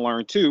in and they can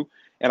learn too.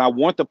 And I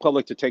want the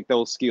public to take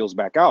those skills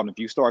back out. And if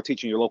you start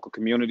teaching your local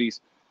communities,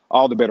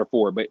 all the better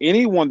for it. But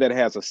anyone that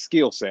has a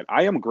skill set,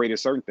 I am great at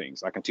certain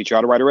things. I can teach you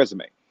how to write a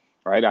resume,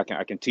 right? I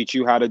can teach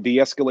you how to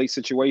de-escalate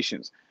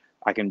situations.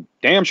 I can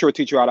damn sure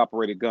teach you how to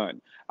operate a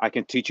gun. I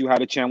can teach you how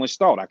to challenge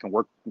thought. I can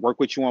work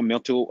with you on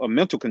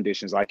mental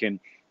conditions. I can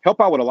help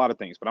out with a lot of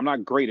things, but I'm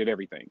not great at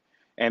everything.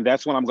 And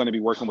that's when I'm going to be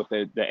working with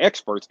the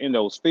experts in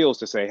those fields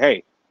to say,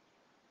 hey,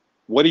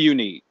 what do you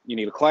need? You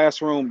need a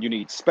classroom, you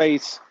need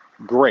space.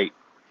 Great.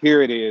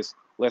 Here it is.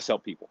 Let's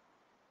help people.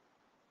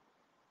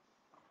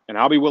 And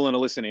I'll be willing to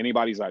listen to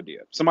anybody's idea.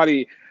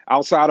 Somebody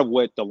outside of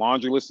what the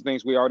laundry list of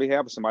things we already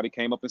have, if somebody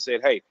came up and said,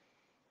 hey,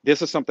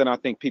 this is something I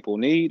think people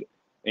need,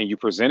 and you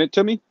present it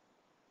to me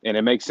and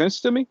it makes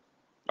sense to me,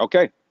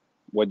 okay,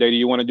 what day do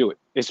you want to do it?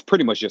 It's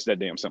pretty much just that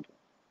damn simple.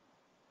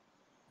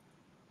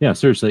 Yeah,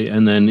 seriously.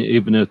 And then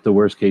even if the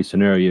worst case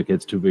scenario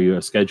gets to be a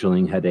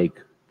scheduling headache,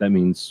 that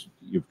means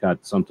you've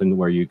got something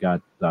where you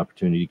got the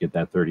opportunity to get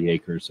that 30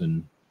 acres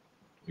and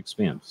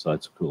expand. So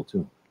that's cool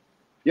too.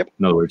 Yep.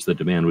 In other words, the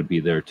demand would be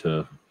there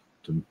to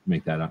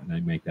make that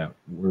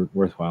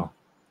worthwhile.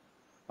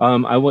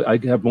 I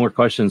have more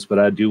questions, but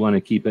I do want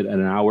to keep it at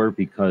an hour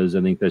because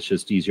I think that's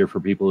just easier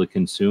for people to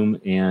consume,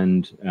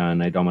 and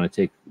I don't want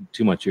to take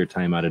too much of your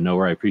time out of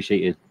nowhere. I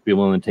appreciate you being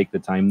willing to take the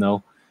time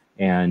though,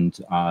 and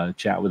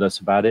chat with us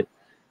about it.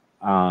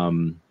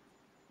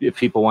 If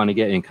people want to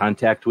get in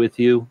contact with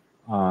you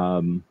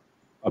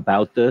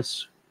about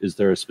this, is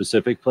there a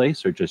specific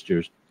place or just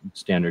your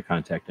standard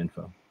contact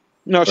info?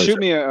 No, shoot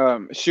me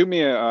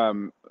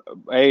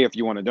if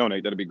you want to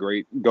donate, that'd be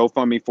great.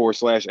 GoFundMe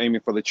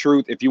 /Aiming for the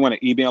Truth. If you want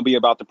to email me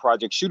about the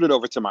project, shoot it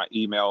over to my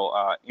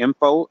email,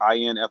 info at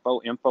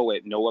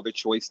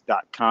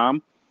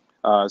nootherchoice.com.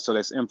 So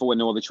that's info at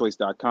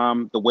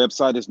nootherchoice.com. The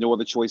website is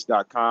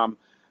nootherchoice.com.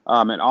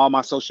 And all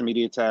my social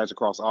media tags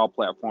across all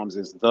platforms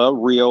is The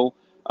Real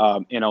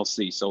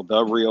NOC. So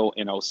The Real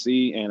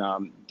NOC.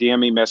 And DM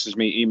me, message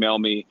me, email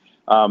me.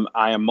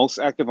 I am most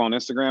active on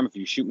Instagram. If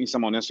you shoot me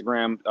some on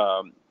Instagram,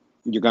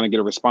 you're going to get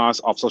a response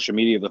off social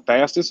media the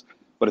fastest.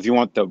 But if you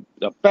want the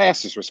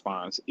fastest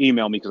response,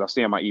 email me because I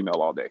stay on my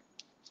email all day.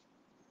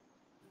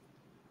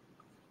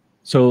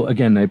 So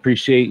again, I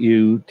appreciate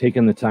you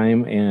taking the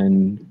time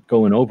and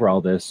going over all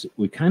this.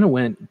 We kind of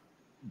went,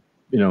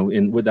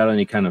 without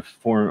any kind of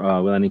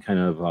form, with any kind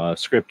of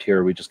script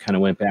here, we just kind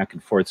of went back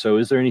and forth. So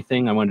is there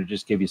anything, I wanted to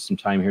just give you some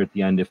time here at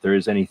the end, if there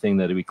is anything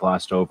that we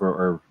glossed over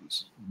or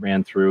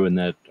ran through and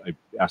that I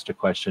asked a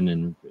question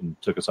and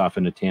took us off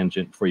in a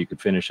tangent before you could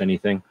finish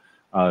anything.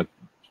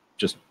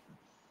 Just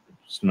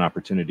an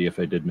opportunity if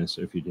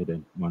if you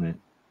didn't want it.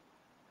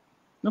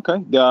 Okay.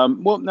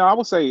 Well, no, I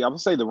would say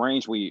the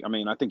range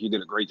I think you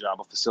did a great job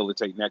of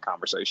facilitating that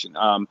conversation.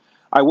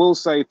 I will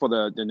say for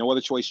the No Other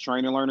Choice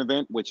Train and Learn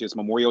event, which is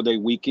Memorial Day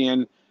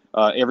weekend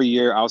every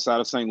year outside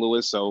of St.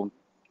 Louis. So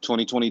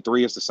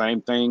 2023 is the same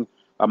thing.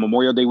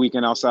 Memorial Day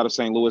weekend outside of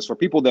St. Louis. For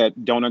people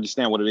that don't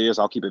understand what it is,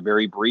 I'll keep it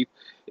very brief.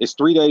 It's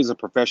 3 days of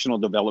professional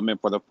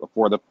development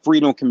for the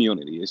freedom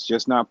community. It's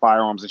just not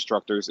firearms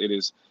instructors. It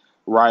is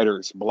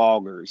writers,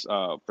 bloggers,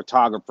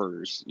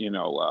 photographers,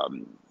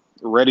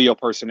 radio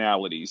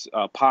personalities,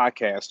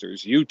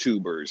 podcasters,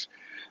 YouTubers,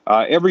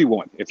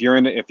 everyone. If you're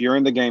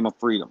in the game of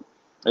freedom,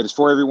 it is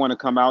for everyone to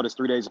come out. It's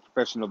 3 days of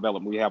professional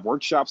development. We have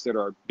workshops that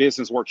are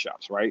business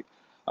workshops, right?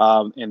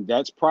 And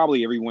that's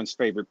probably everyone's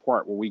favorite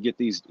part, where we get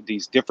these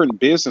different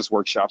business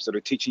workshops that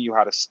are teaching you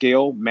how to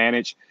scale,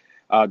 manage,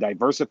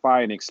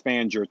 diversify, and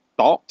expand your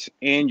thought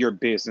and your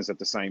business at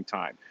the same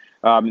time.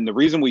 And the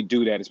reason we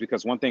do that is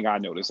because one thing I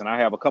noticed, and I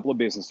have a couple of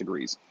business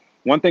degrees,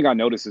 one thing I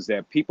noticed is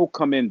that people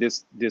come in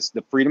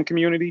the freedom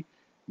community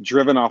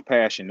driven off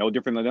passion, no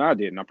different than I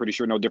did. And I'm pretty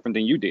sure no different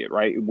than you did,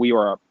 right? We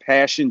are a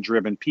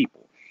passion-driven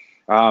people.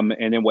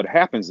 And then what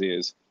happens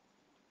is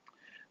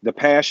the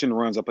passion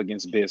runs up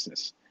against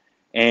business.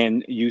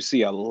 And you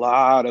see a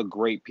lot of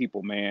great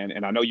people, man.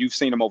 And I know you've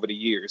seen them over the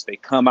years. They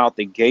come out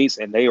the gates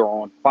and they are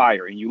on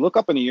fire. And you look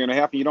up in a year and a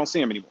half and you don't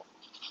see them anymore.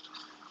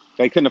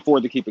 They couldn't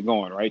afford to keep it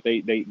going, right?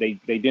 They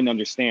didn't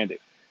understand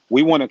it.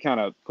 We want to kind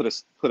of put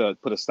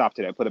a stop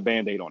to that, put a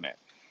band-aid on that.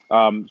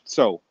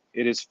 So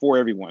it is for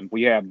everyone.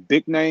 We have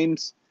big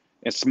names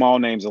and small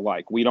names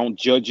alike. We don't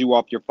judge you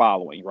off your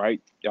following, right?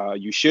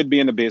 You should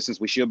be in the business.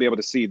 We should be able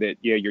to see that,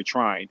 yeah, you're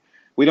trying.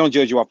 We don't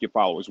judge you off your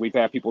followers. We've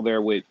had people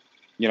there with,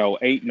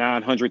 800,000,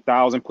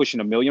 900,000, pushing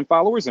 1 million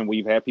followers, and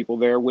we've had people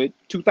there with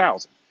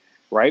 2,000,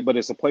 right? But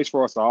it's a place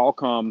for us to all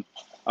come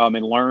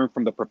and learn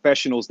from the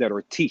professionals that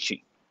are teaching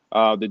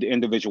the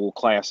individual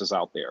classes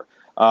out there.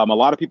 A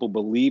lot of people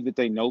believe that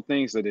they know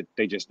things that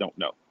they just don't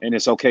know. And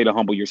it's okay to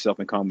humble yourself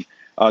and come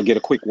get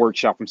a quick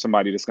workshop from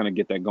somebody that's going to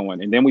get that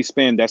going. And then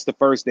that's the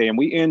first day. And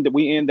we end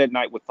that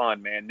night with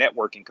fun, man,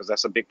 networking, because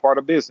that's a big part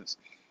of business,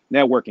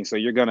 networking. So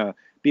you're going to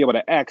be able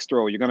to axe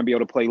throw. You're going to be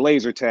able to play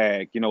laser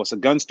tag. It's a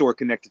gun store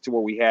connected to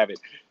where we have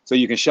it. So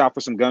you can shop for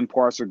some gun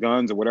parts or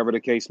guns or whatever the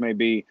case may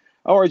be,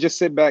 or just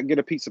sit back, get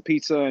a pizza,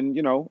 and,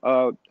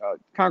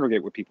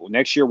 congregate with people.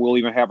 Next year, we'll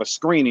even have a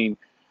screening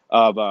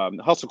of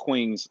Hustle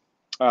Queen's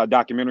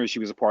documentary she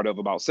was a part of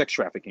about sex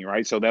trafficking,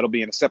 right? So that'll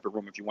be in a separate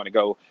room if you want to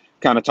go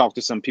kind of talk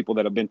to some people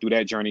that have been through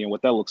that journey and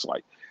what that looks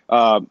like.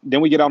 Then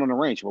we get out on the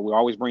range where we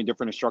always bring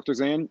different instructors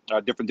in,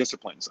 different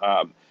disciplines.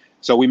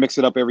 So we mix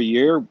it up every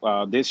year.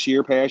 Past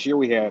year,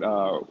 we had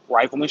a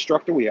rifle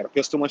instructor, we had a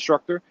pistol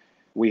instructor,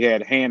 we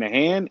had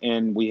hand-to-hand,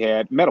 and we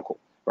had medical,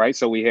 right?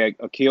 So we had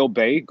Akil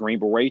Bay, Green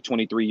Beret,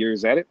 23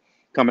 years at it,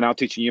 coming out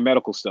teaching you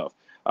medical stuff.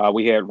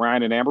 We had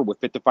Ryan and Amber with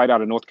Fit to Fight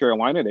out of North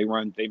Carolina.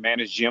 They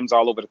manage gyms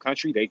all over the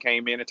country. They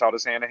came in and taught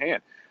us hand to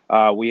hand.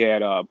 We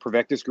had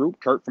Prevectus Group,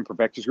 Kurt from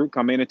Prevectus Group,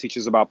 come in and teach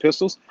us about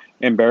pistols,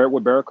 and Barrett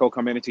with Barrett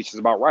come in and teach us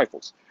about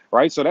rifles,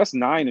 right? So that's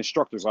 9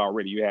 instructors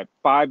already. You had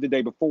 5 the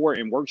day before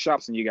in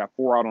workshops, and you got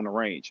 4 out on the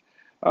range.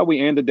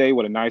 We end the day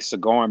with a nice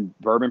cigar and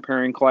bourbon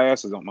pairing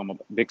class. I'm a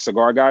big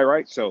cigar guy,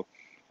 right? So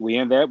we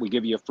end that. We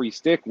give you a free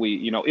stick.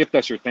 If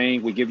that's your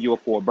thing, we give you a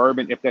pour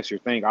bourbon. If that's your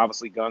thing,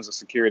 obviously guns are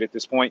secured at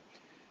this point.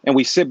 And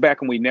we sit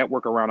back and we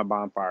network around a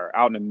bonfire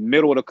out in the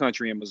middle of the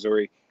country in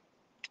Missouri.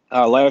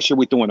 Last year,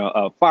 we threw in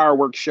a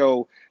fireworks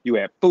show. You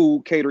had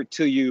food catered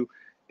to you.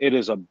 It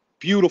is a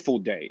beautiful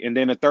day. And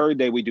then the third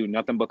day, we do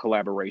nothing but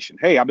collaboration.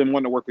 Hey, I've been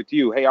wanting to work with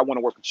you. Hey, I want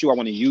to work with you. I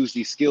want to use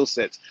these skill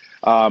sets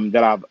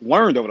that I've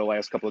learned over the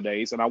last couple of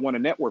days, and I want to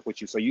network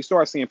with you. So you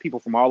start seeing people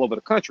from all over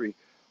the country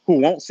who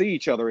won't see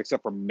each other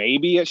except for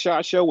maybe at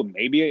SHOT Show or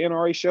maybe an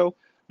NRA show.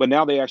 But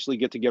now they actually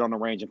get to get on the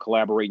range and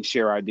collaborate and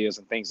share ideas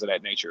and things of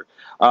that nature.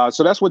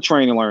 So that's what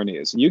Train and Learn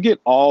is. And you get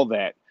all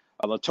that,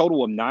 a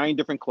total of 9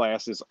 different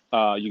classes.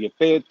 You get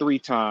fed 3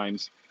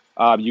 times.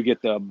 You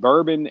get the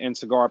bourbon and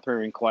cigar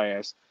pairing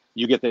class.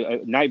 You get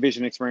the night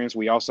vision experience.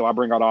 I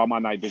bring out all my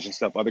night vision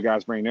stuff. Other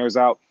guys bring theirs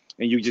out.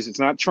 And it's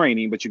not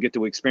training, but you get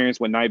to experience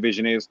what night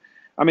vision is.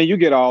 I mean, you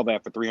get all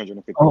that for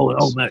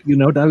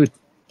 $350.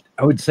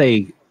 I would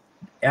say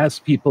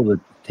ask people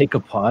to take a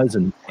pause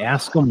and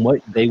ask them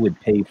what they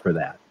would pay for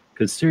that.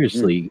 Because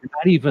seriously, you're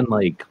not even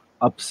like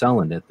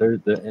upselling it. I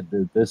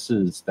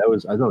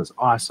thought it was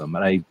awesome,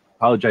 and I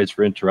apologize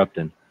for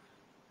interrupting.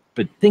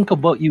 But think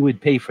about what you would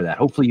pay for that.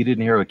 Hopefully, you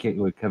didn't hear what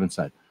Kevin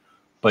said.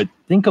 But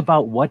think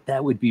about what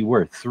that would be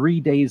worth. 3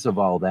 days of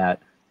all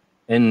that,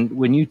 and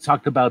when you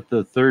talked about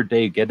the third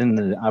day, getting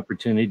the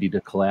opportunity to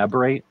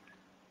collaborate,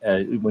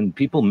 when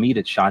people meet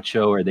at SHOT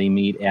Show or they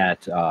meet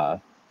at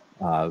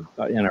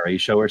NRA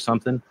show or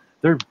something,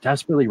 they're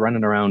desperately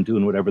running around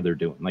doing whatever they're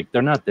doing. Like,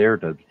 they're not there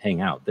to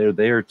hang out. They're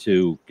there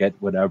to get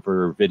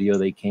whatever video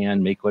they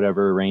can, make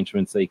whatever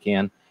arrangements they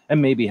can,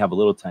 and maybe have a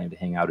little time to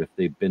hang out if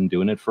they've been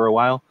doing it for a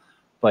while.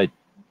 But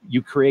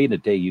you create a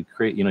day, you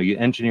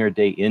engineer a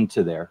day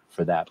into there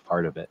for that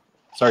part of it.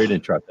 Sorry to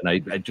interrupt. And I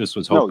just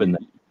was hoping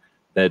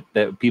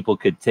that people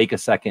could take a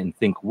second and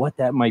think what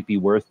that might be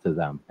worth to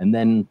them. And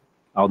then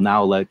I'll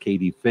now let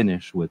Katie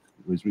finish with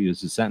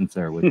use the sentence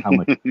there with how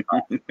much.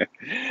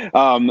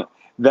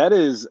 That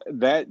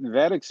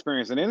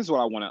experience, and this is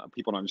what I want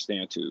people to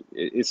understand too.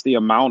 It's the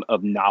amount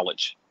of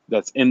knowledge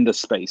that's in the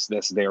space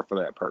that's there for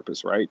that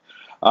purpose, right?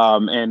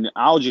 And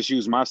I'll just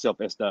use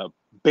myself as the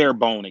bare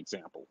bone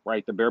example,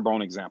 right? The bare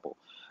bone example.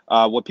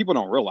 What people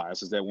don't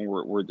realize is that when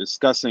we're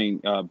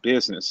discussing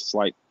business, it's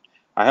like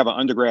I have an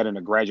undergrad and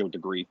a graduate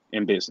degree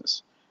in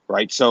business,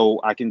 right? So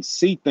I can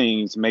see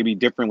things maybe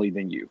differently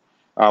than you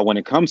when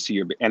it comes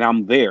to and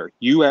I'm there.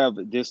 You have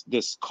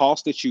this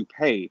cost that you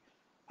pay.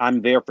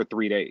 I'm there for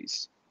 3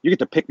 days. You get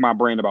to pick my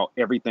brain about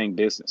everything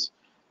business,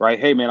 right?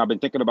 Hey, man, I've been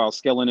thinking about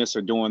scaling this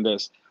or doing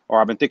this,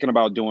 or I've been thinking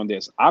about doing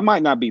this. I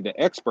might not be the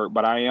expert,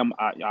 but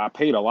I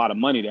paid a lot of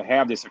money to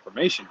have this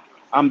information.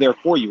 I'm there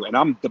for you, and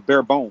I'm the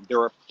bare bone.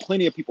 There are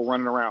plenty of people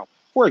running around.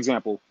 For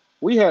example,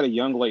 we had a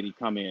young lady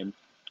come in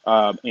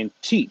and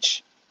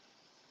teach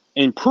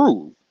and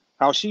prove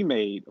how she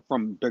made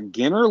from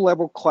beginner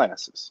level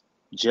classes,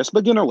 just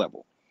beginner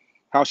level,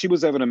 how she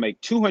was able to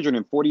make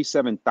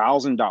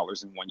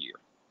 $247,000 in 1 year.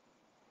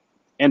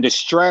 And the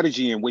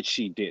strategy in which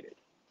she did it.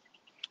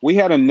 We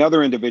had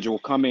another individual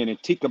come in and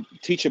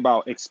teach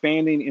about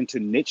expanding into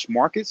niche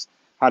markets,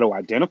 how to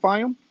identify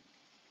them,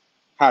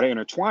 how to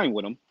intertwine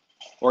with them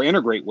or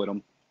integrate with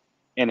them,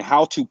 and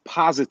how to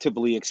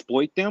positively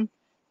exploit them.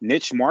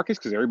 Niche markets,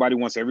 because everybody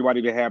wants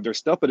everybody to have their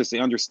stuff, but it's the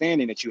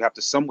understanding that you have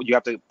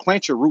to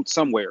plant your roots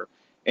somewhere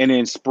and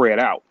then spread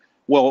out.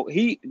 Well,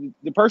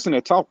 the person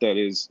that taught that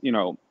is,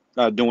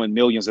 doing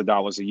millions of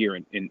dollars a year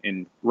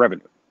in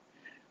revenue.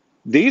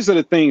 These are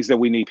the things that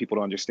we need people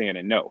to understand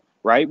and know,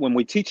 right? When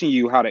we're teaching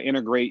you how to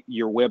integrate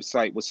your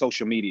website with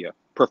social media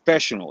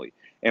professionally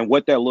and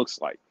what that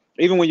looks like.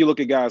 Even when you look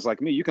at guys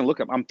like me, you can look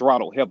up, I'm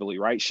throttled heavily,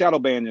 right? Shadow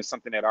ban is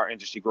something that our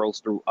industry grows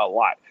through a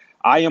lot.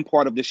 I am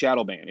part of the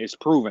shadow ban. It's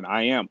proven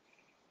I am.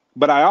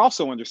 But I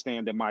also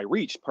understand that my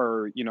reach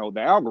per, the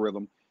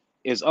algorithm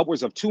is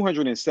upwards of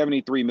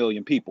 273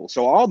 million people.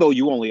 So although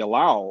you only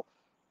allow,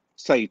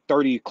 say,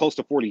 close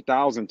to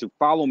 40,000 to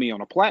follow me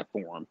on a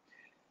platform,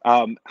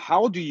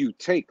 how do you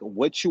take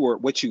what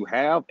you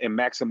have and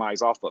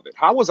maximize off of it?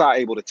 How was I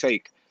able to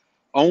take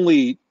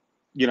only,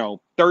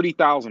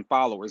 30,000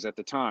 followers at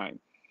the time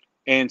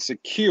and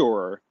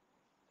secure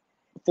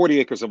 40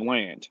 acres of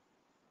land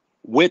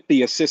with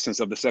the assistance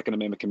of the Second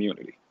Amendment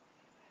community?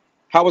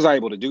 How was I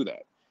able to do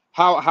that?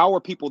 How are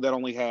people that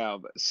only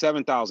have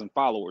 7,000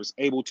 followers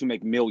able to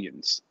make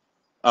millions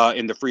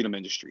in the freedom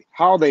industry?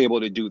 How are they able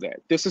to do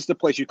that? This is the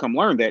place you come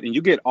learn that, and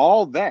you get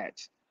all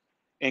that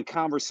in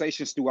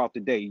conversations throughout the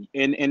day.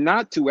 And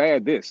not to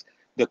add this,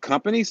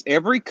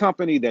 every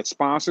company that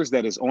sponsors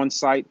that is on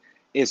site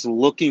is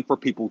looking for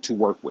people to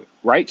work with,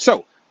 right?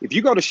 So if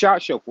you go to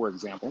SHOT Show, for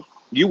example,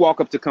 you walk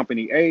up to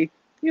company A,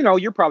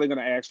 you're probably going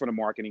to ask for the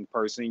marketing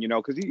person,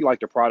 because you like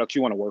their products,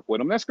 you want to work with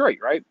them. That's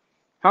great, right?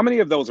 How many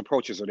of those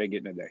approaches are they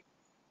getting a day,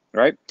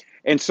 right?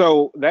 And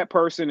so that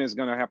person is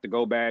going to have to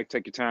go back,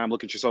 take your time,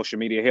 look at your social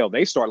media. Hell,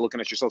 they start looking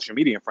at your social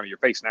media in front of your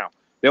face now.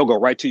 They'll go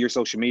right to your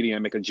social media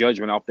and make a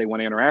judgment if they want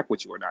to interact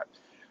with you or not.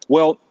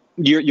 Well,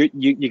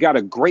 you got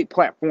a great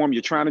platform.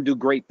 You're trying to do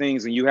great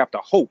things, and you have to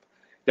hope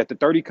that the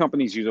 30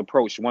 companies you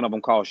approach, one of them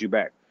calls you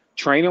back.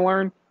 Train and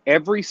Learn,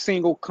 every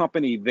single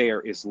company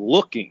there is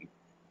looking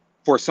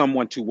for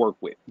someone to work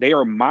with. They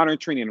are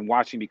monitoring and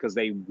watching because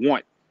they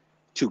want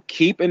to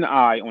keep an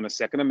eye on the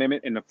Second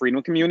Amendment and the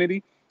freedom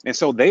community. And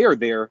so they are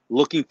there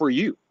looking for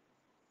you.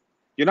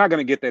 You're not going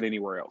to get that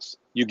anywhere else.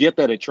 You get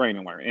that at Train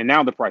and Learn. And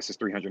now the price is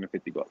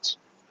 $350.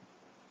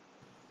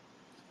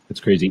 It's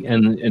crazy.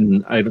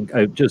 And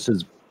I just,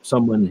 as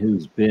someone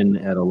who's been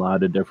at a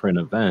lot of different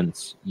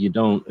events, I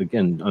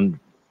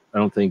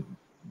don't think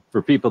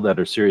for people that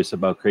are serious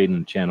about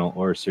creating a channel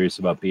or serious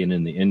about being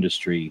in the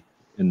industry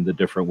in the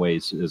different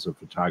ways as a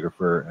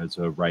photographer, as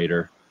a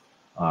writer,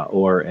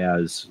 or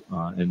as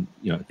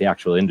the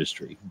actual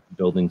industry,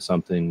 building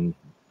something,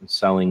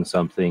 selling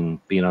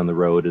something, being on the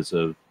road as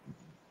a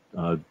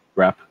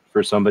rep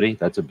for somebody,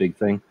 that's a big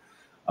thing.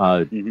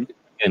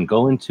 And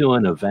going to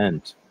an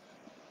event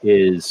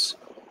is,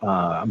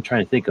 I'm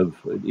trying to think of,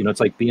 it's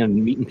like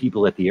meeting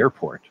people at the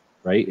airport,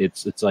 right?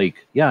 It's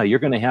like, yeah, you're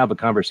going to have a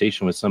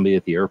conversation with somebody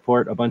at the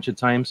airport a bunch of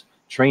times.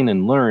 Train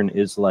and Learn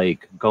is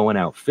like going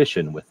out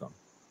fishing with them.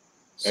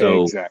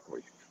 So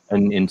exactly.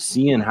 And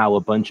seeing how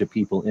a bunch of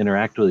people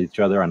interact with each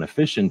other on a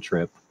fishing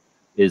trip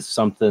is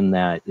something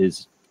that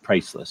is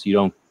priceless.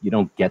 You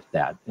don't get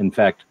that. In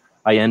fact,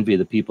 I envy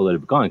the people that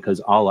have gone, because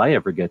all I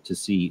ever get to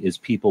see is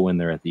people when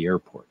they're at the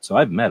airport. So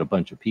I've met a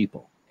bunch of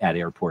people at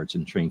airports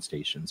and train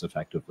stations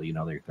effectively.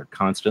 They're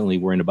constantly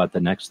worrying about the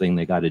next thing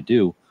they got to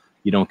do.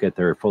 You don't get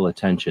their full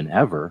attention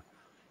ever.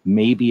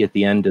 Maybe at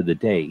the end of the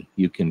day,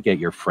 you can get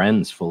your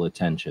friends' full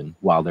attention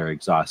while they're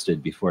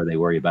exhausted before they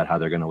worry about how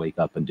they're going to wake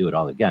up and do it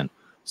all again.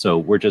 So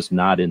we're just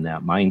not in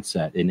that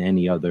mindset in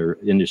any other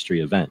industry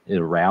event. At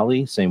a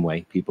rally, same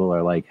way. People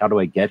are like, how do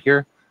I get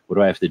here? What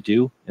do I have to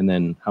do? And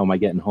then how am I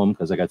getting home?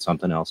 Because I got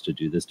something else to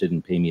do. This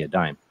didn't pay me a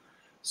dime.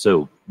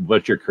 So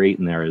what you're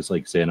creating there is,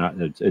 like saying,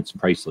 it's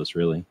priceless,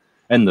 really.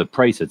 And the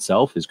price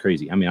itself is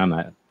crazy. I mean, I'm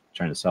not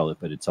trying to sell it,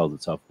 but it sells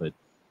itself. But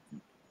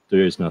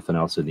there is nothing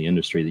else in the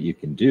industry that you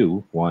can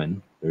do.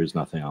 One, there is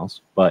nothing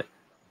else. But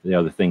the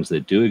other things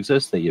that do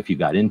exist, that if you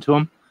got into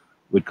them,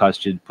 would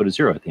cost you, put a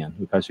zero at the end. It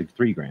would cost you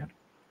 $3,000.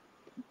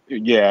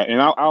 Yeah, and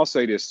I'll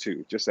say this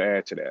too, just to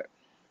add to that.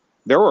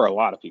 There were a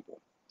lot of people,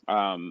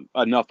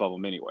 enough of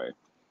them anyway,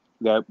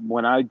 that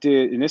when I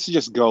did, and this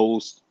just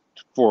goes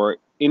for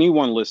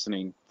anyone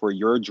listening, for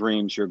your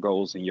dreams, your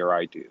goals, and your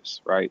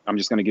ideas, right? I'm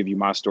just going to give you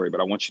my story, but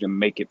I want you to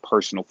make it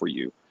personal for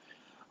you.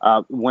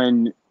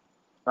 When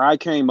I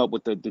came up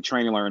with the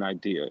Train and Learn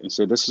idea and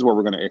said, this is what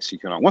we're going to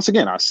execute on. Once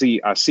again, I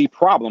see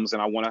problems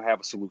and I want to have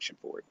a solution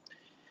for it.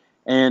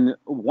 And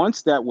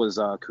once that was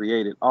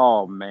created,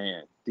 oh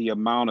man, the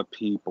amount of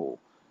people,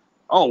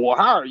 oh, well,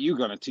 how are you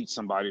going to teach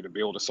somebody to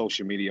build a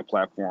social media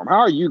platform? How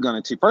are you going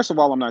to teach? First of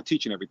all, I'm not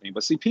teaching everything,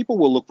 but see, people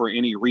will look for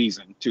any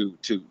reason to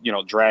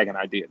drag an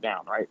idea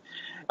down, right?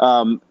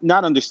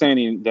 Not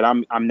understanding that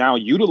I'm now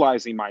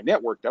utilizing my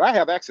network that I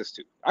have access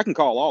to. I can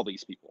call all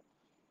these people,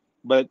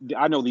 but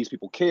I know these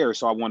people care,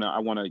 so I want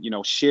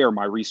to share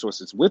my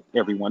resources with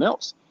everyone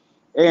else.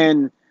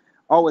 And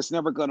oh, it's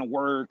never going to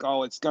work.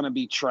 Oh, it's going to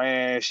be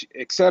trash,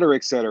 et cetera,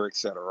 et cetera, et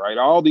cetera, right?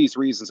 All these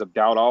reasons of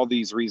doubt, all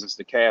these reasons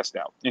to cast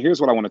out. And here's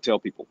what I want to tell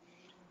people.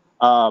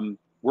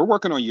 We're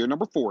working on year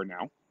number 4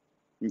 now.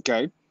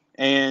 Okay.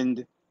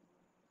 And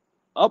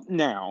up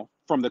now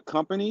from the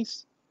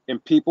companies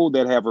and people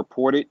that have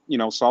reported,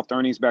 soft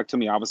earnings back to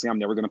me. Obviously, I'm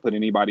never going to put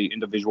anybody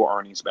individual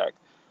earnings back.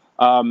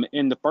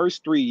 In the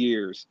first 3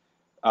 years,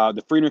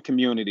 the Freedom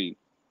community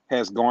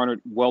has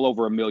garnered well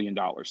over $1 million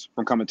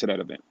from coming to that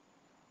event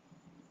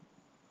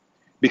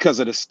because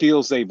of the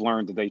skills they've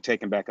learned that they've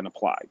taken back and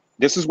applied.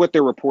 This is what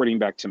they're reporting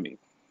back to me.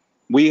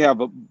 We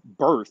have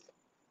birthed,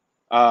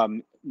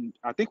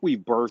 I think we've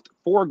birthed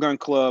 4 gun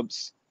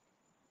clubs.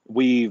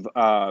 We've,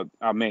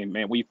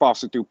 we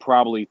fostered through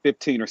probably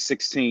 15 or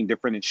 16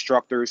 different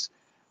instructors.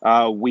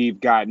 We've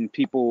gotten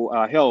people,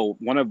 hell,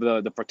 one of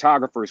the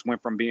photographers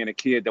went from being a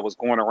kid that was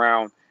going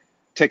around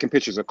taking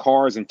pictures of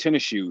cars and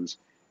tennis shoes.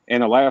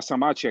 And the last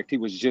time I checked, he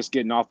was just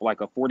getting off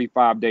like a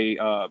 45-day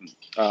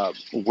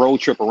road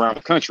trip around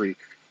the country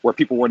where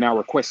people were now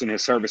requesting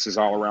his services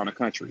all around the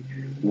country.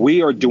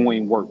 We are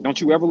doing work. Don't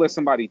you ever let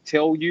somebody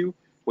tell you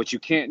what you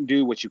can't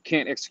do, what you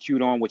can't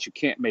execute on, what you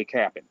can't make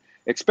happen,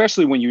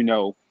 especially when you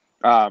know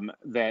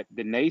that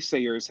the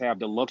naysayers have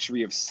the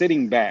luxury of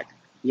sitting back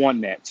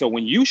on that. So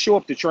when you show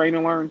up to Train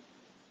and Learn,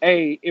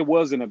 it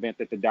was an event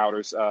that the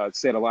doubters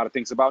said a lot of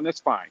things about, and that's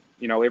fine.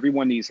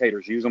 Everyone needs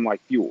haters. Use them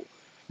like fuel.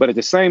 But at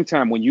the same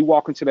time, when you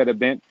walk into that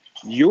event,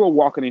 you're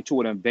walking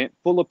into an event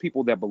full of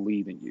people that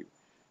believe in you.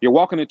 You're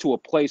walking into a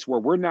place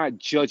where we're not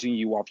judging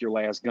you off your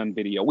last gun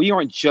video. We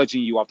aren't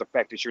judging you off the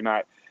fact that you're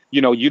not,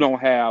 you don't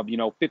have,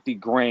 50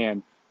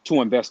 grand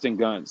to invest in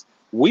guns.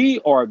 We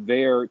are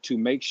there to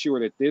make sure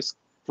that this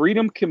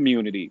Freedom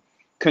community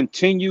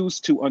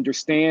continues to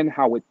understand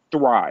how it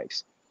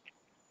thrives,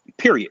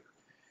 period.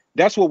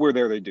 That's what we're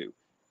there to do.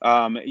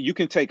 You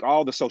can take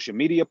all the social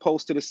media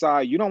posts to the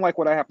side. You don't like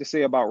what I have to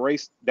say about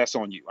race, that's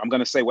on you. I'm going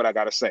to say what I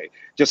got to say.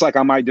 Just like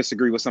I might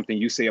disagree with something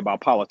you say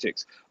about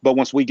politics. But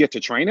once we get to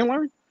Train and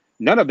Learn,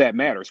 none of that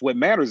matters. What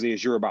matters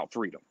is you're about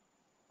freedom,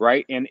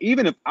 right? And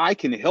even if I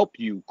can help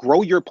you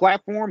grow your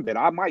platform that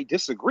I might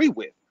disagree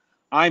with,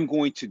 I'm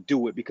going to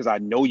do it because I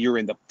know you're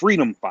in the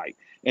freedom fight.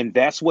 And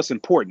that's what's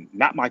important,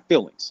 not my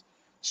feelings.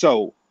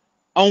 So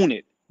own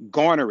it,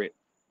 garner it,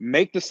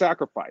 make the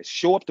sacrifice,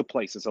 show up to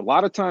places. A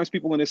lot of times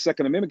people in this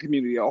Second Amendment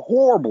community are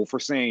horrible for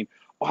saying,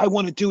 oh, I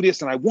want to do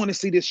this and I want to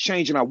see this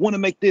change and I want to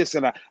make this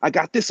and I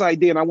got this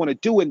idea and I want to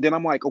do it. And then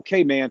I'm like,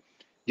 okay, man,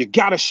 you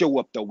got to show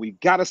up though. We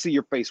got to see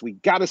your face. We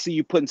got to see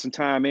you putting some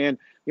time in.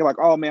 You're like,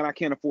 oh man, I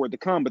can't afford to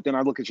come. But then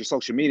I look at your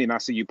social media and I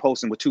see you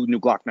posting with 2 new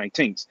Glock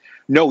 19s.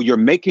 No, you're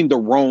making the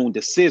wrong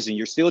decision.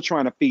 You're still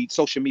trying to feed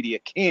social media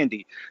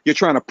candy. You're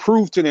trying to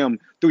prove to them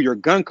through your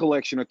gun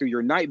collection or through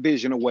your night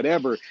vision or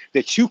whatever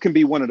that you can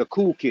be one of the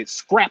cool kids.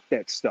 Scrap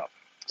that stuff.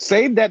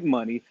 Save that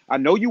money. I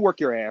know you work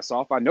your ass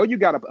off. I know you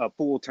got a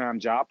full-time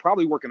job,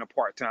 probably working a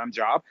part-time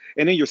job.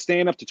 And then you're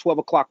staying up to 12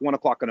 o'clock, 1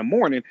 o'clock in the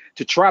morning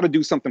to try to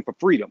do something for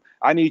freedom.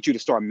 I need you to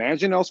start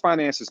managing those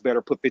finances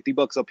better. Put 50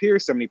 bucks up here,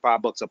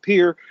 75 bucks up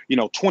here,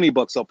 20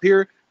 bucks up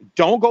here.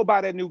 Don't go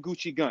buy that new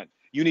Gucci gun.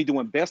 You need to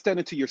invest that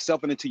into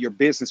yourself and into your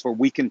business where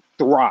we can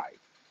thrive.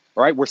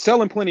 All right. We're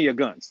selling plenty of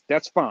guns.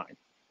 That's fine.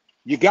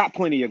 You got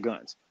plenty of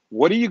guns.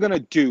 What are you going to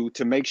do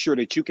to make sure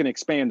that you can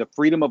expand the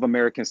freedom of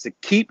Americans to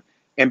keep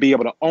and be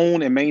able to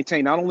own and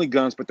maintain not only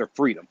guns, but their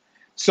freedom?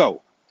 So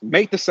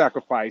make the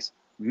sacrifice,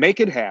 make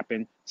it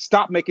happen,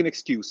 stop making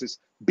excuses,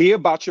 be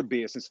about your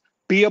business,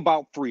 be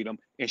about freedom,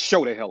 and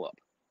show the hell up.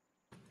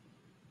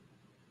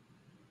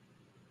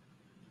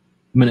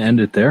 I'm going to end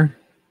it there.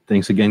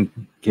 Thanks again,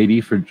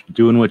 KD, for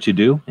doing what you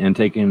do and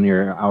taking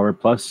your hour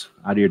plus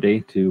out of your day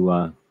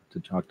to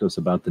talk to us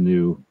about the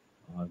new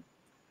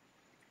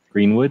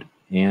Greenwood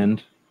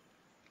and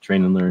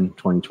Train and Learn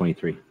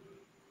 2023.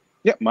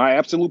 Yeah, my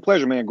absolute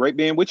pleasure, man. Great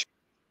being with you.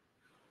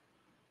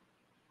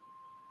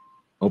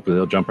 Hopefully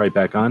they'll jump right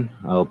back on.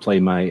 I'll play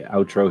my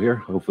outro here.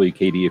 Hopefully,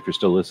 KD, if you're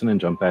still listening,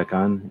 jump back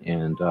on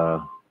and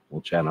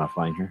we'll chat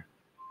offline here.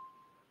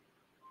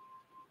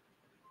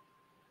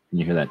 Can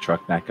you hear that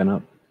truck backing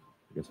up?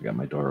 I guess I got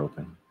my door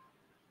open.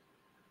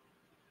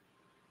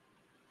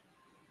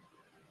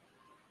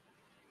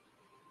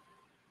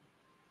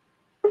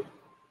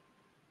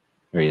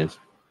 There he is.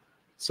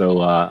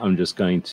 So I'm just going to